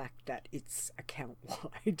with the fact that it's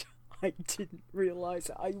account-wide. I didn't realize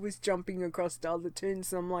I was jumping across to other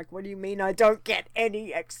tunes, and I'm like, what do you mean I don't get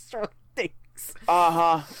any extra things?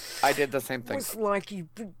 I did the same thing. It's like, you've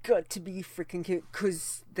got to be freaking cute,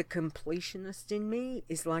 because the completionist in me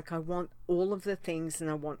is like, I want all of the things, and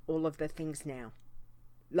I want all of the things now.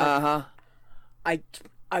 Like,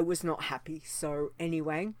 I was not happy. So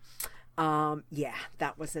anyway, yeah,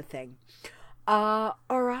 that was the thing. All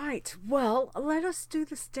right. Well, let us do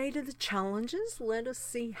the state of the challenges. Let us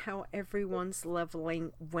see how everyone's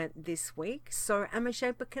leveling went this week. So,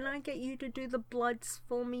 Amashepa, can I get you to do the bloods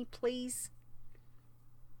for me, please?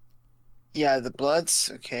 Yeah, the Bloods.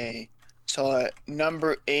 Okay. So at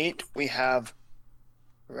number 8, we have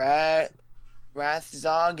Rathzog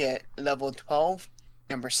at level 12.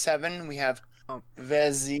 Number 7, we have Oh.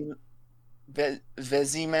 Veziman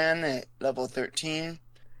at level 13.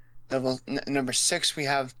 Number 6, we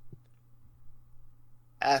have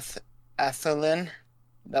Athelin,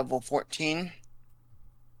 level 14.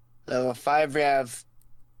 Level 5, we have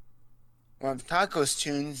one of Taco's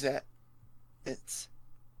tunes at it's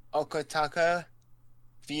Okotaka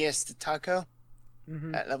Fiesta Taco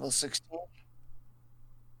Mm-hmm. at level 16.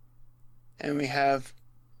 And we have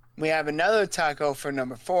another taco for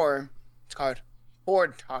number 4. It's called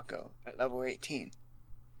Horde Taco at level 18.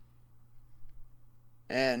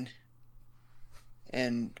 And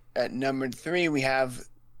at number 3 we have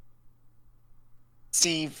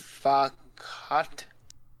Sivakat. I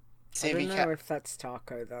don't know if that's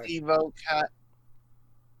taco, though. Sivocat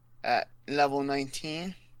at level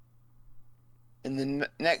 19. And the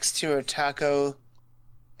next two are Taco,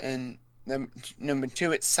 and number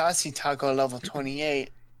 2 it's Saucy Taco level 28.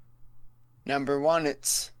 Number 1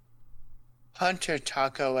 it's Hunter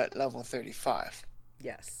Taco at level 35.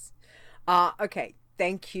 Yes. Okay.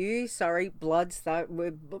 Thank you. Sorry, Bloods. That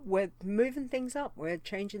we're moving things up. We're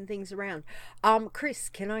changing things around. Chris,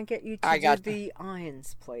 can I get you to do the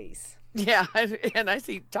irons, please? Yeah, and I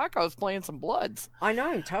see Taco's playing some Bloods. I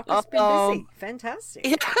know. Taco's been busy. Fantastic.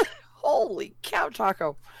 Yeah. Holy cow,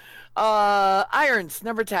 Taco. Irons,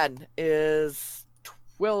 number 10 is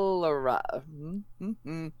Twillera.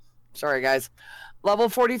 Sorry, guys. Level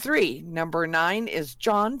 43. Number 9 is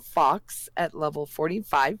John Fox at level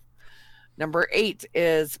 45. Number 8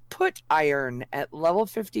 is Put Iron at level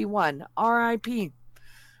 51. RIP.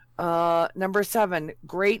 Number 7,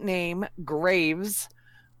 great name, Graves,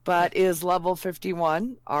 but is level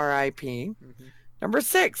 51. RIP. Mm-hmm. Number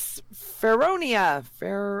 6, Feronia.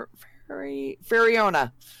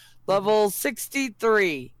 Feriona. Level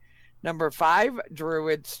 63. Number 5,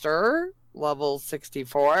 Druid Stir. Level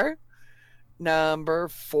 64. Number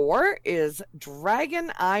 4 is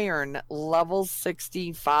Dragon Iron, level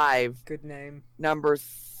 65. Good name. Number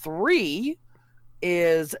 3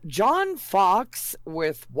 is John Fox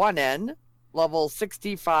with 1 N, level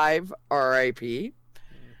 65, RIP.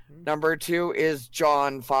 Mm-hmm. Number 2 is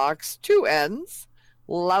John Fox, 2 N's,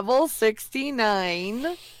 level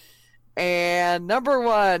 69. And number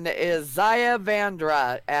 1 is Zaya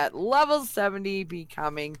Vandra at level 70,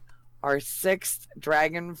 becoming our 6th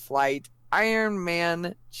Dragonflight Iron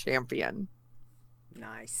Man champion.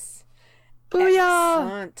 Nice. Booyah!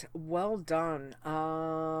 Excellent. Well done.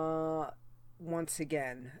 Once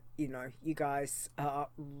again, you know, you guys are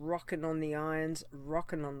rocking on the irons,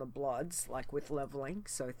 rocking on the bloods, like with leveling,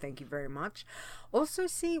 so thank you very much. Also,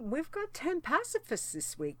 see, we've got 10 pacifists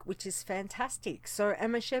this week, which is fantastic. So,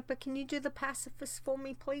 Amashepa, can you do the pacifists for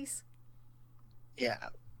me, please? Yeah.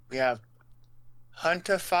 We have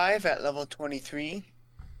Hunter 5 at level 23.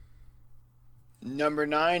 Number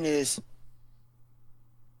 9 is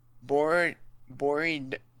Boridaya.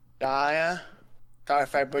 Sorry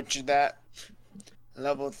if I butchered that.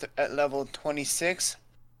 At level 26.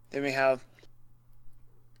 Then we have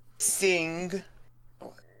Singq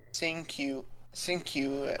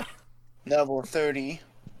at level 30.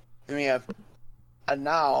 Then we have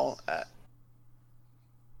Anal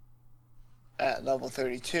at level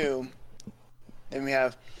 32. Then we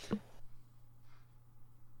have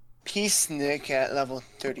Peacenik at level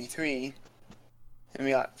 33. And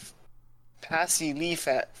we got Passy Leaf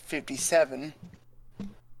at 57. And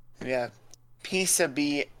we have Pisa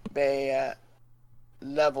Bay at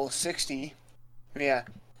level 60. And we have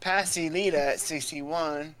Passy Lita at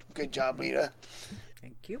 61. Good job, Lita.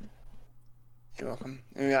 Thank you. You're welcome.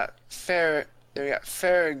 And we got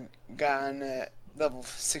Farragon at level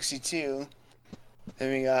 62.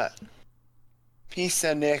 Then we got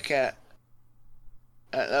Pisa Nick at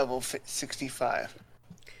level 65.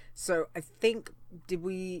 So I think,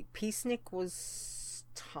 Peacenik was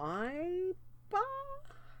Taiba?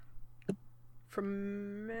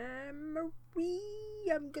 From memory,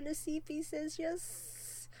 I'm gonna see if he says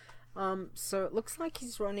yes. So it looks like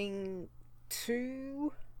he's running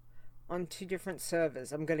 2 on 2 different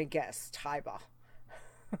servers. I'm gonna guess Taiba.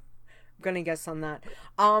 I'm gonna guess on that.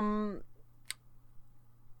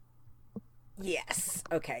 Yes.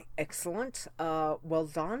 Okay. Excellent. Well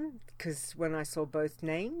done. Because when I saw both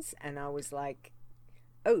names, and I was like,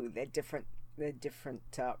 "Oh, they're different. They're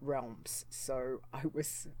different realms." So I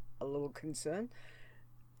was a little concerned.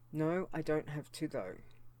 No, I don't have to though.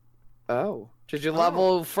 Oh. Did you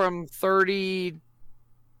level from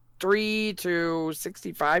 33 to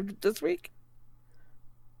 65 this week?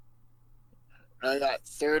 I got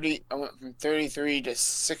 30. I went from 33 to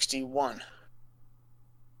 61.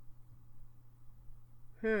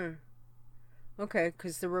 Okay,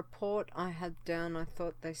 because the report I had down, I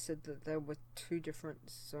thought they said that there were two different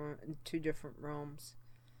realms.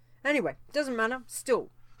 Anyway, doesn't matter. Still,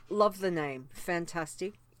 love the name.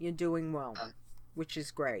 Fantastic. You're doing well, which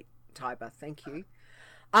is great. Tiber, thank you.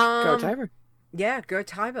 Go Tiber. Yeah, go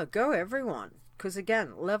Tiber. Go everyone. Because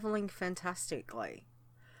again, leveling fantastically.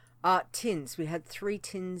 Tins. We had 3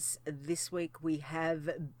 tins this week. We have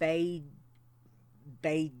Bay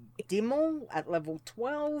Dimmel at level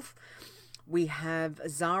 12. We have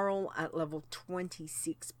Zarl at level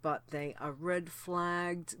 26, but they are red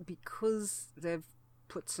flagged because they've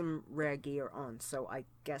put some rare gear on. So I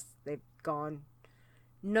guess they've gone,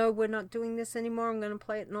 no, we're not doing this anymore. I'm going to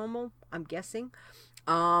play it normal, I'm guessing.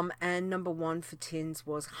 And number 1 for tins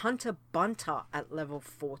was Hunter Bunter at level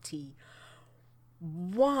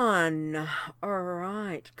 41. All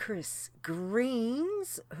right, Chris.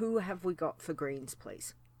 Greens. Who have we got for greens,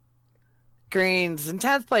 please? Greens. In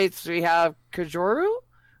 10th place, we have Kajoru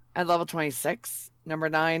at level 26. Number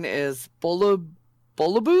 9 is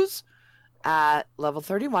Bolaboos at level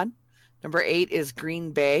 31. Number 8 is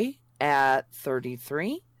Green Bay at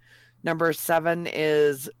 33. Number 7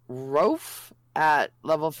 is Rof at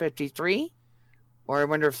level 53. Or I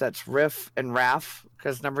wonder if that's Riff and Raf,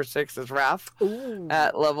 because number 6 is Raf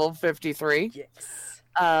at level 53. Yes.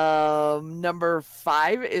 Number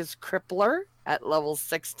 5 is Crippler at level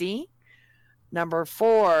 60. Number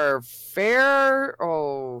 4, Fair.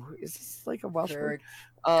 Oh, is this like a Welsh word?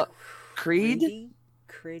 Creed.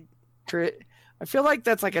 Creed. I feel like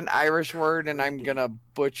that's like an Irish word, and I'm gonna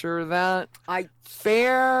butcher that.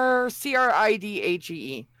 Fair,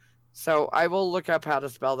 Cridhee. So I will look up how to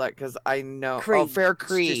spell that because I know. Cree. Oh, Fair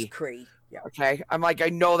Cree. It's just Cree. Yeah. Okay. I'm like, I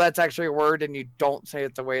know that's actually a word, and you don't say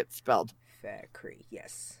it the way it's spelled. Fair Cree.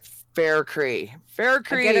 Yes. Fair Cree. Fair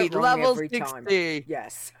Cree. Level 60. Time.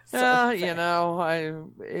 Yes. You know,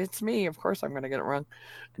 it's me. Of course, I'm gonna get it wrong.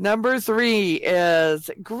 Number 3 is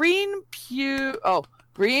Green Pew. Oh,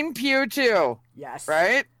 Green Pew 2. Yes.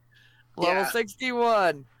 Right. Level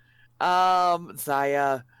 61.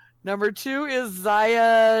 Zaya. Number 2 is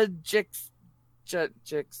Zaya Jixie.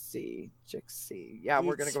 Yeah,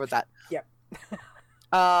 we're gonna go with that. Yep.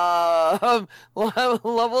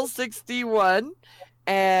 Level 61.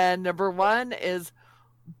 And number 1 is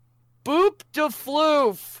Boop de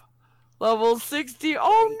Floof. Level 60.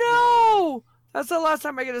 Oh no! That's the last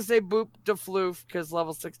time I get to say Boop de Floof because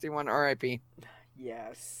level 61 RIP.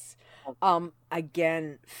 Yes.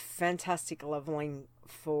 Again, fantastic leveling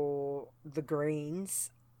for the greens.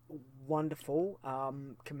 Wonderful.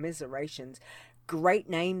 Commiserations. Great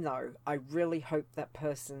name though. I really hope that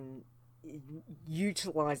person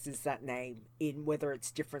utilizes that name in whether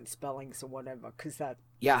it's different spellings or whatever, because that's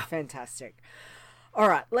fantastic. All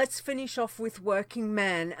right, let's finish off with Working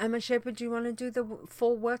Man. Emma Shepherd, do you want to do the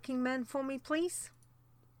full Working Man for me, please?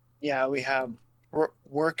 Yeah, we have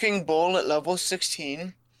Working Bull at level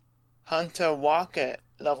 16, Hunter Walk at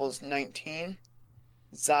levels 19,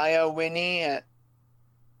 Zaya Winnie at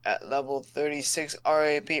level 36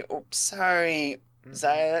 RAP. Oops, sorry,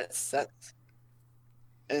 Zaya, that's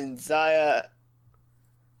and Zaya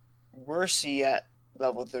Worcy at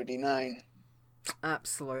level 39.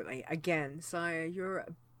 Absolutely. Again, Zaya, you're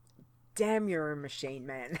a machine,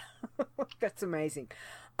 man. That's amazing.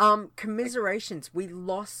 Commiserations. We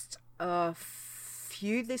lost a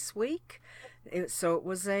few this week, so it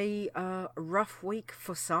was a rough week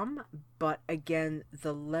for some, but again,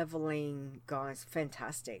 the leveling, guys,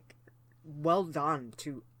 fantastic. Well done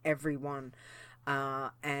to everyone.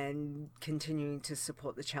 And continuing to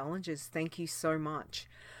support the challenges. Thank you so much.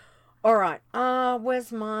 All right.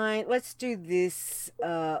 Let's do this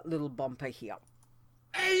little bumper here.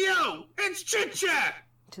 Hey yo, it's Chit Chat.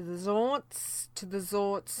 To the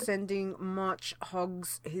Zorts, sending much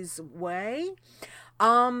hogs his way.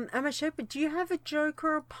 Emma Shepherd, do you have a joke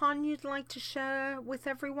or a pun you'd like to share with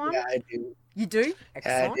everyone? Yeah, I do. You do?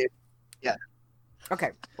 Excellent. Yeah, I do. Yeah.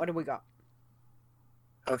 Okay, what do we got?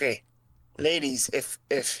 Okay. Ladies,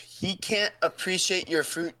 if he can't appreciate your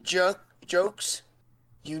fruit jokes,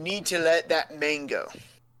 you need to let that man go.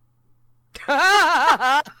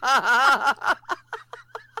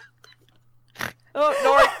 Oh,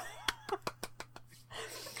 Nort.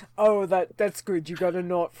 Oh, that's good. You got a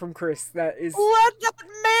Nort from Chris. That is. Let that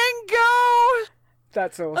man go.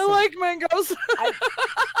 That's awesome. I like mangoes.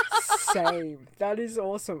 Same. That is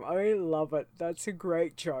awesome. I love it. That's a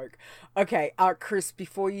great joke. Okay, Chris,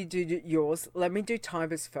 before you do yours, let me do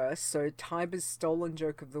Tiber's first. So Tiber's stolen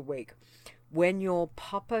joke of the week. When your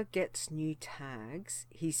papa gets new tags,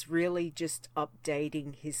 he's really just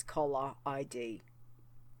updating his collar ID.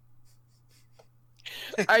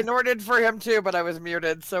 I Norded for him too, but I was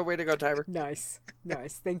muted, so way to go, Tiber. Nice.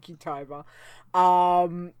 Thank you, Tiber. All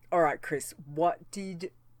right, Chris, what do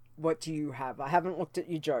you have? I haven't looked at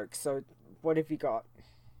your joke, so what have you got?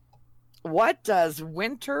 What does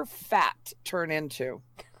winter fat turn into?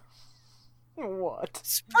 What?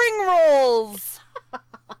 Spring rolls!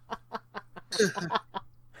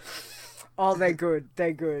 Oh, they're good.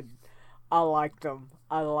 I like them.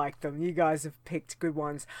 You guys have picked good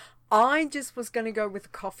ones. I just was going to go with a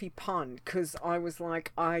coffee pun because I was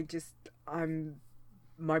like, my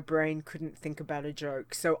brain couldn't think about a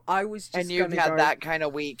joke. So I was just And you've had that kind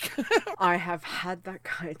of week. I have had that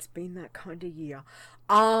kind, it's been that kind of year.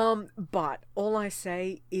 But all I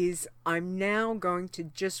say is I'm now going to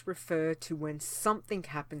just refer to when something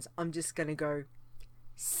happens, I'm just going to go,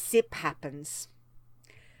 sip happens.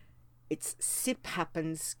 It's sip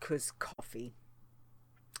happens because coffee.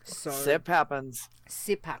 So Sip happens.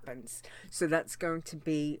 So that's going to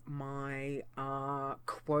be my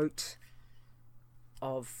quote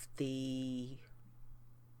of the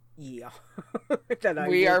year.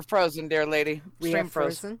 We are frozen, dear lady. We are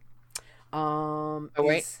frozen. Oh,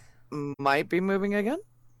 wait. Might be moving again?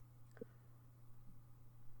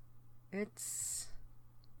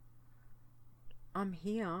 I'm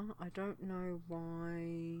here. I don't know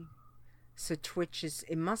why. So Twitch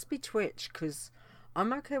it must be Twitch because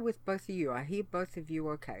I'm okay with both of you. I hear both of you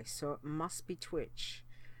okay. So it must be Twitch.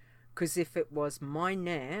 Because if it was my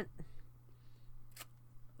net,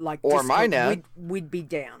 like or Discord, my net, we'd be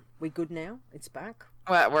down. We good now? It's back?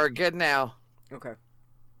 Well, we're good now. Okay.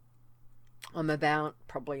 I'm about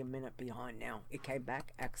probably a minute behind now. It came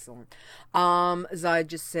back. Excellent. As I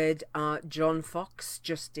just said, John Fox,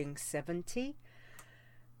 Justing 70.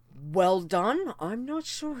 Well done. I'm not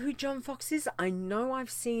sure who John Fox is. I know I've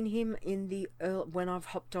seen him in the when I've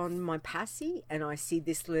hopped on my Passy and I see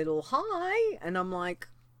this little hi and I'm like,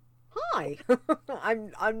 hi.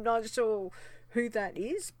 I'm not sure who that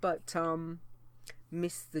is, but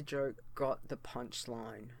missed the joke, got the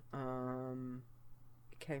punchline.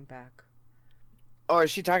 It came back. Oh,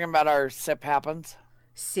 is she talking about our sip happens?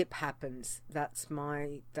 Sip happens. That's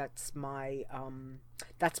my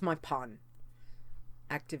pun.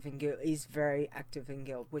 Active in guild. He's very active in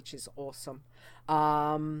guild, which is awesome.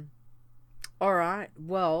 All right.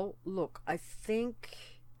 Well, look, I think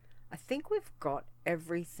we've got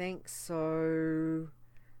everything. So,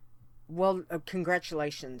 well,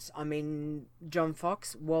 congratulations. I mean, John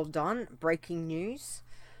Fox, well done. Breaking news.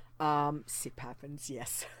 Sip happens.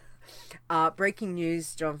 Yes. Breaking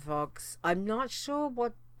news, John Fox. I'm not sure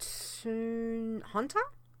what tune. Hunter?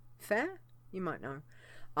 Fair? You might know.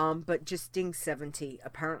 But just Ding 70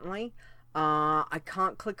 apparently. I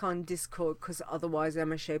can't click on Discord because otherwise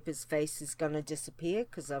Emma Shaper's face is gonna disappear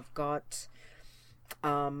because I've got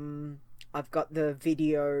the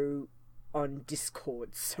video on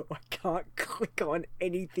Discord, so I can't click on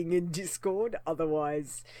anything in Discord.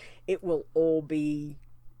 Otherwise, it will all be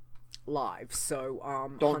live. So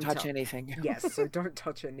don't Hunter. touch anything. Yes, so don't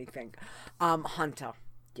touch anything. Hunter.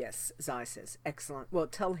 Yes, Zai says. Excellent. Well,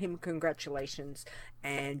 tell him congratulations,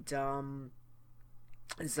 and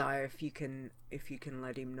Zai, if you can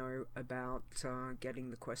let him know about getting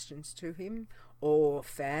the questions to him, or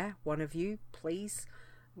Fair, one of you, please,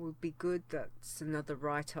 would be good. That's another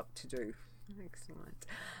write-up to do. Excellent.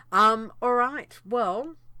 All right.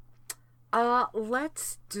 Well,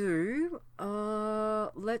 let's do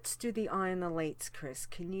the Iron Elites, Chris.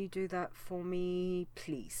 Can you do that for me,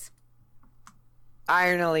 please?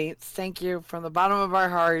 Iron Elites, thank you from the bottom of our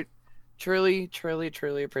heart. Truly, truly,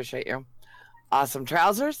 truly appreciate you. Awesome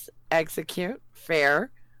Trousers, Execute,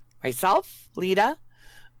 Fair, myself, Lita,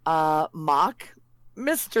 Mock,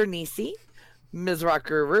 Mr. Nisi, Ms. Rock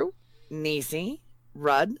Guru, Nisi,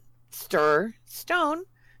 Rudd, Stir, Stone,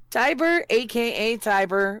 Tiber, aka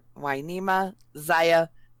Tiber, Wainima, Zaya,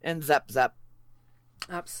 and Zep Zep.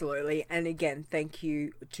 Absolutely. And again, thank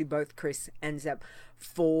you to both Chris and Zep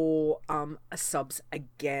for subs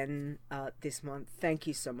again this month. Thank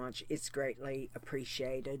you so much. It's greatly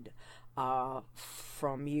appreciated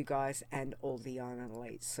from you guys and all the Iron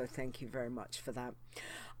Elites. So thank you very much for that.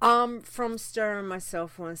 From Stir and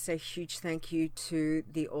myself, I want to say a huge thank you to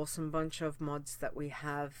the awesome bunch of mods that we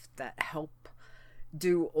have that help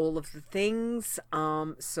do all of the things.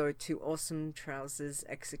 So to Awesome Trousers,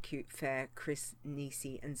 Execute, Fair, Chris,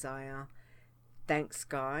 Nisi, and Zaya, thanks,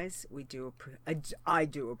 guys. We do. I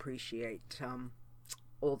do appreciate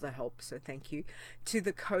all the help, so thank you. To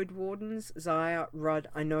the Code Wardens, Zaya, Rudd,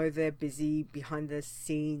 I know they're busy behind the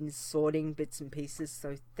scenes sorting bits and pieces,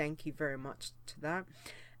 so thank you very much to that.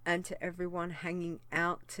 And to everyone hanging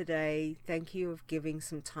out today, thank you of giving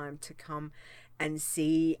some time to come and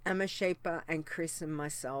see Emma Shaper and Chris and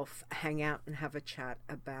myself hang out and have a chat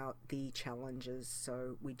about the challenges,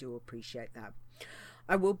 so we do appreciate that.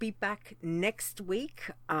 I will be back next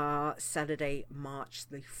week, Saturday, March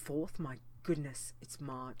the 4th. My goodness, it's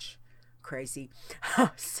March. Crazy.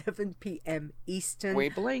 7 p.m. Eastern.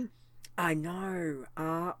 Weebling. I know.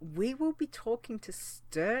 We will be talking to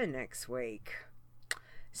Stir next week.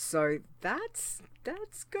 So that's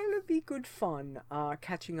going to be good fun.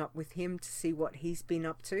 Catching up with him to see what he's been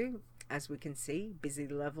up to. As we can see, busy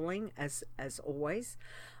leveling as always.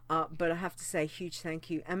 But I have to say, huge thank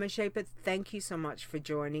you. Emma Shaper, thank you so much for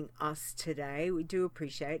joining us today. We do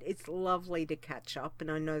appreciate it. It's lovely to catch up,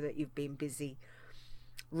 and I know that you've been busy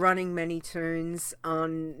running many tunes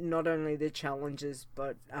on not only the challenges,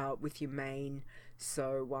 but with your main.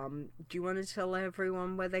 So do you want to tell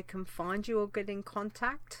everyone where they can find you or get in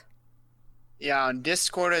contact? Yeah, on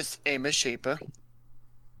Discord it's Emma Shaper.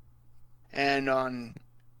 And on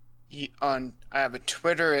I have a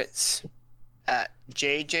Twitter, it's at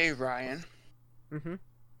JJ Ryan. Mm-hmm.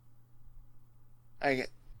 I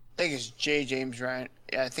think it's J James Ryan.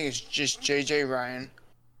 Yeah, I think it's just JJ Ryan.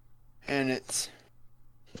 And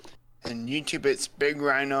YouTube it's Big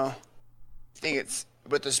Rhino. I think it's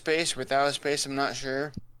with a space, without a space, I'm not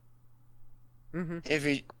sure. Mm-hmm. If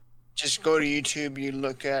you just go to YouTube,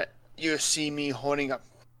 you'll see me holding up.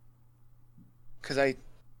 Because I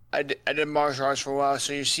did martial arts for a while,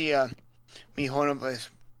 so you see me holding up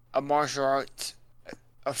a martial arts,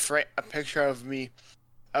 a picture of me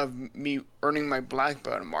earning my black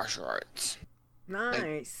belt in martial arts.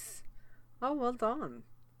 Nice. Oh, well done.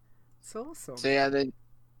 It's awesome. So yeah,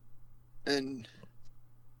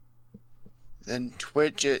 then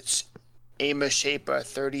Twitch, it's Emma Shaper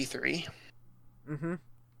 33. Mm-hmm.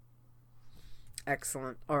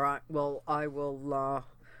 Excellent. All right. Well, I will.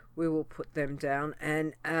 We will put them down.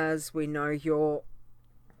 And as we know, you're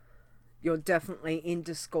definitely in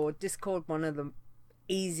Discord. Discord, one of the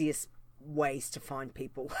easiest ways to find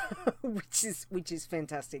people, which is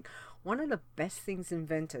fantastic. One of the best things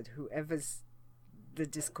invented. Whoever's the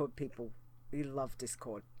Discord people. We love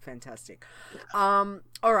Discord. Fantastic. All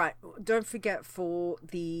right. Don't forget, for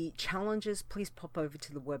the challenges, please pop over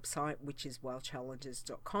to the website, which is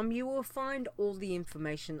wowchallenges.com. You will find all the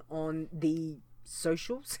information on the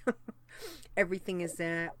socials. Everything is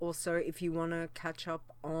there. Also, if you want to catch up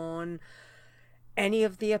on any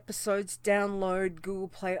of the episodes, download Google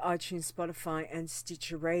Play, iTunes, Spotify, and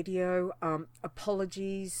Stitcher Radio.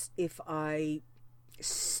 Apologies if I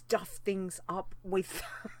stuff things up with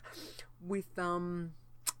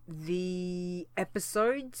the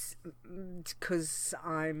episodes, because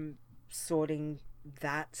I'm sorting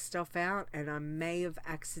that stuff out, and I may have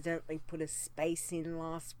accidentally put a space in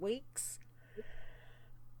last week's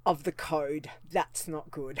of the code. That's not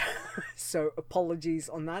good. So apologies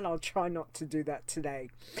on that. I'll try not to do that today.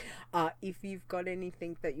 If you've got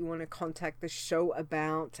anything that you want to contact the show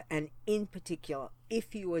about, and in particular,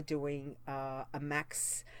 if you are doing a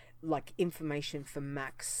max, like information for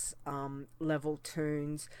max level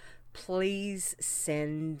tunes, please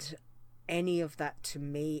send any of that to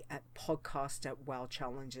me at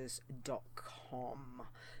podcast@wowchallenges.com.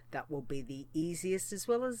 That will be the easiest, as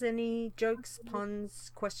well as any jokes,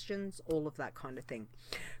 puns, questions, all of that kind of thing.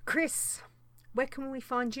 Chris, where can we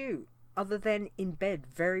find you other than in bed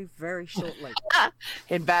very, very shortly?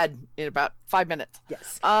 In bed in about 5 minutes.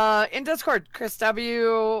 Yes. In Discord, Chris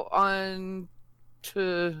W. On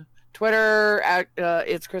Twitter,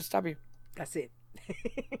 it's Chris W. That's it.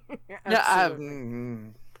 Yeah,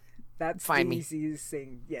 that's find the me. easiest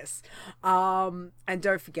thing, yes. And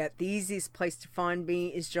don't forget, the easiest place to find me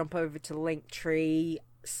is jump over to Linktree,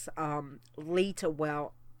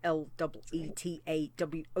 Letawow,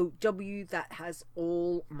 LEETAWOW. That has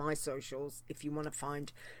all my socials if you want to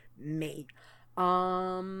find me.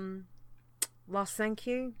 Last thank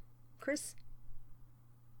you, Chris.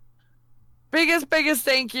 Biggest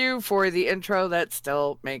thank you for the intro that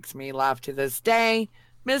still makes me laugh to this day.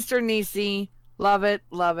 Mr. Nisi, love it.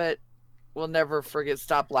 We'll never forget,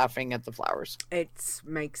 stop laughing at the flowers. It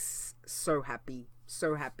makes so happy.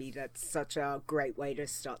 That's such a great way to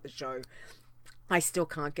start the show. I still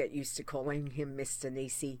can't get used to calling him Mr.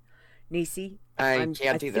 Nisi. Nisi? I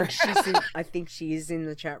can't either. I think she is in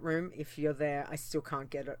the chat room. If you're there, I still can't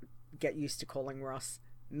get used to calling Russ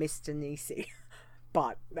Mr. Nisi.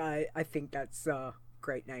 but I think that's a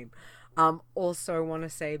great name. Also want to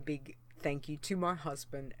say a big thank you to my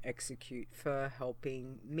husband, Execute, for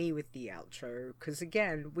helping me with the outro. Because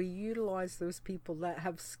again, we utilize those people that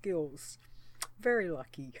have skills. Very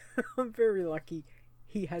lucky. I'm very lucky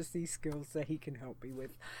he has these skills that he can help me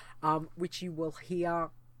with. Which you will hear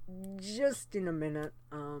just in a minute.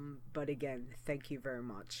 But again, thank you very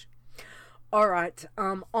much. Alright,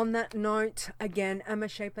 on that note, again, Emma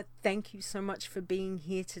Shaper, thank you so much for being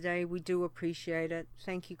here today. We do appreciate it.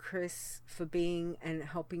 Thank you, Chris, for being and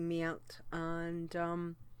helping me out. And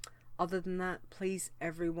other than that, please,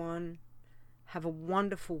 everyone, have a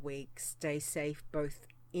wonderful week. Stay safe, both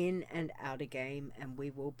in and out of game. And we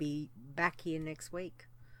will be back here next week.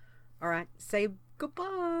 Alright, say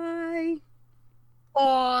goodbye.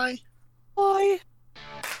 Bye. Bye.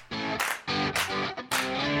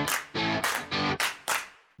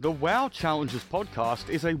 The WoW Challenges podcast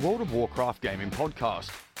is a World of Warcraft gaming podcast,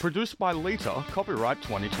 produced by Lita, copyright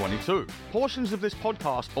 2022. Portions of this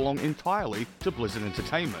podcast belong entirely to Blizzard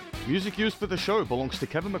Entertainment. Music used for the show belongs to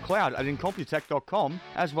Kevin MacLeod at Incompetech.com,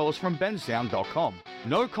 as well as from bensound.com.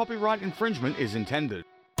 No copyright infringement is intended.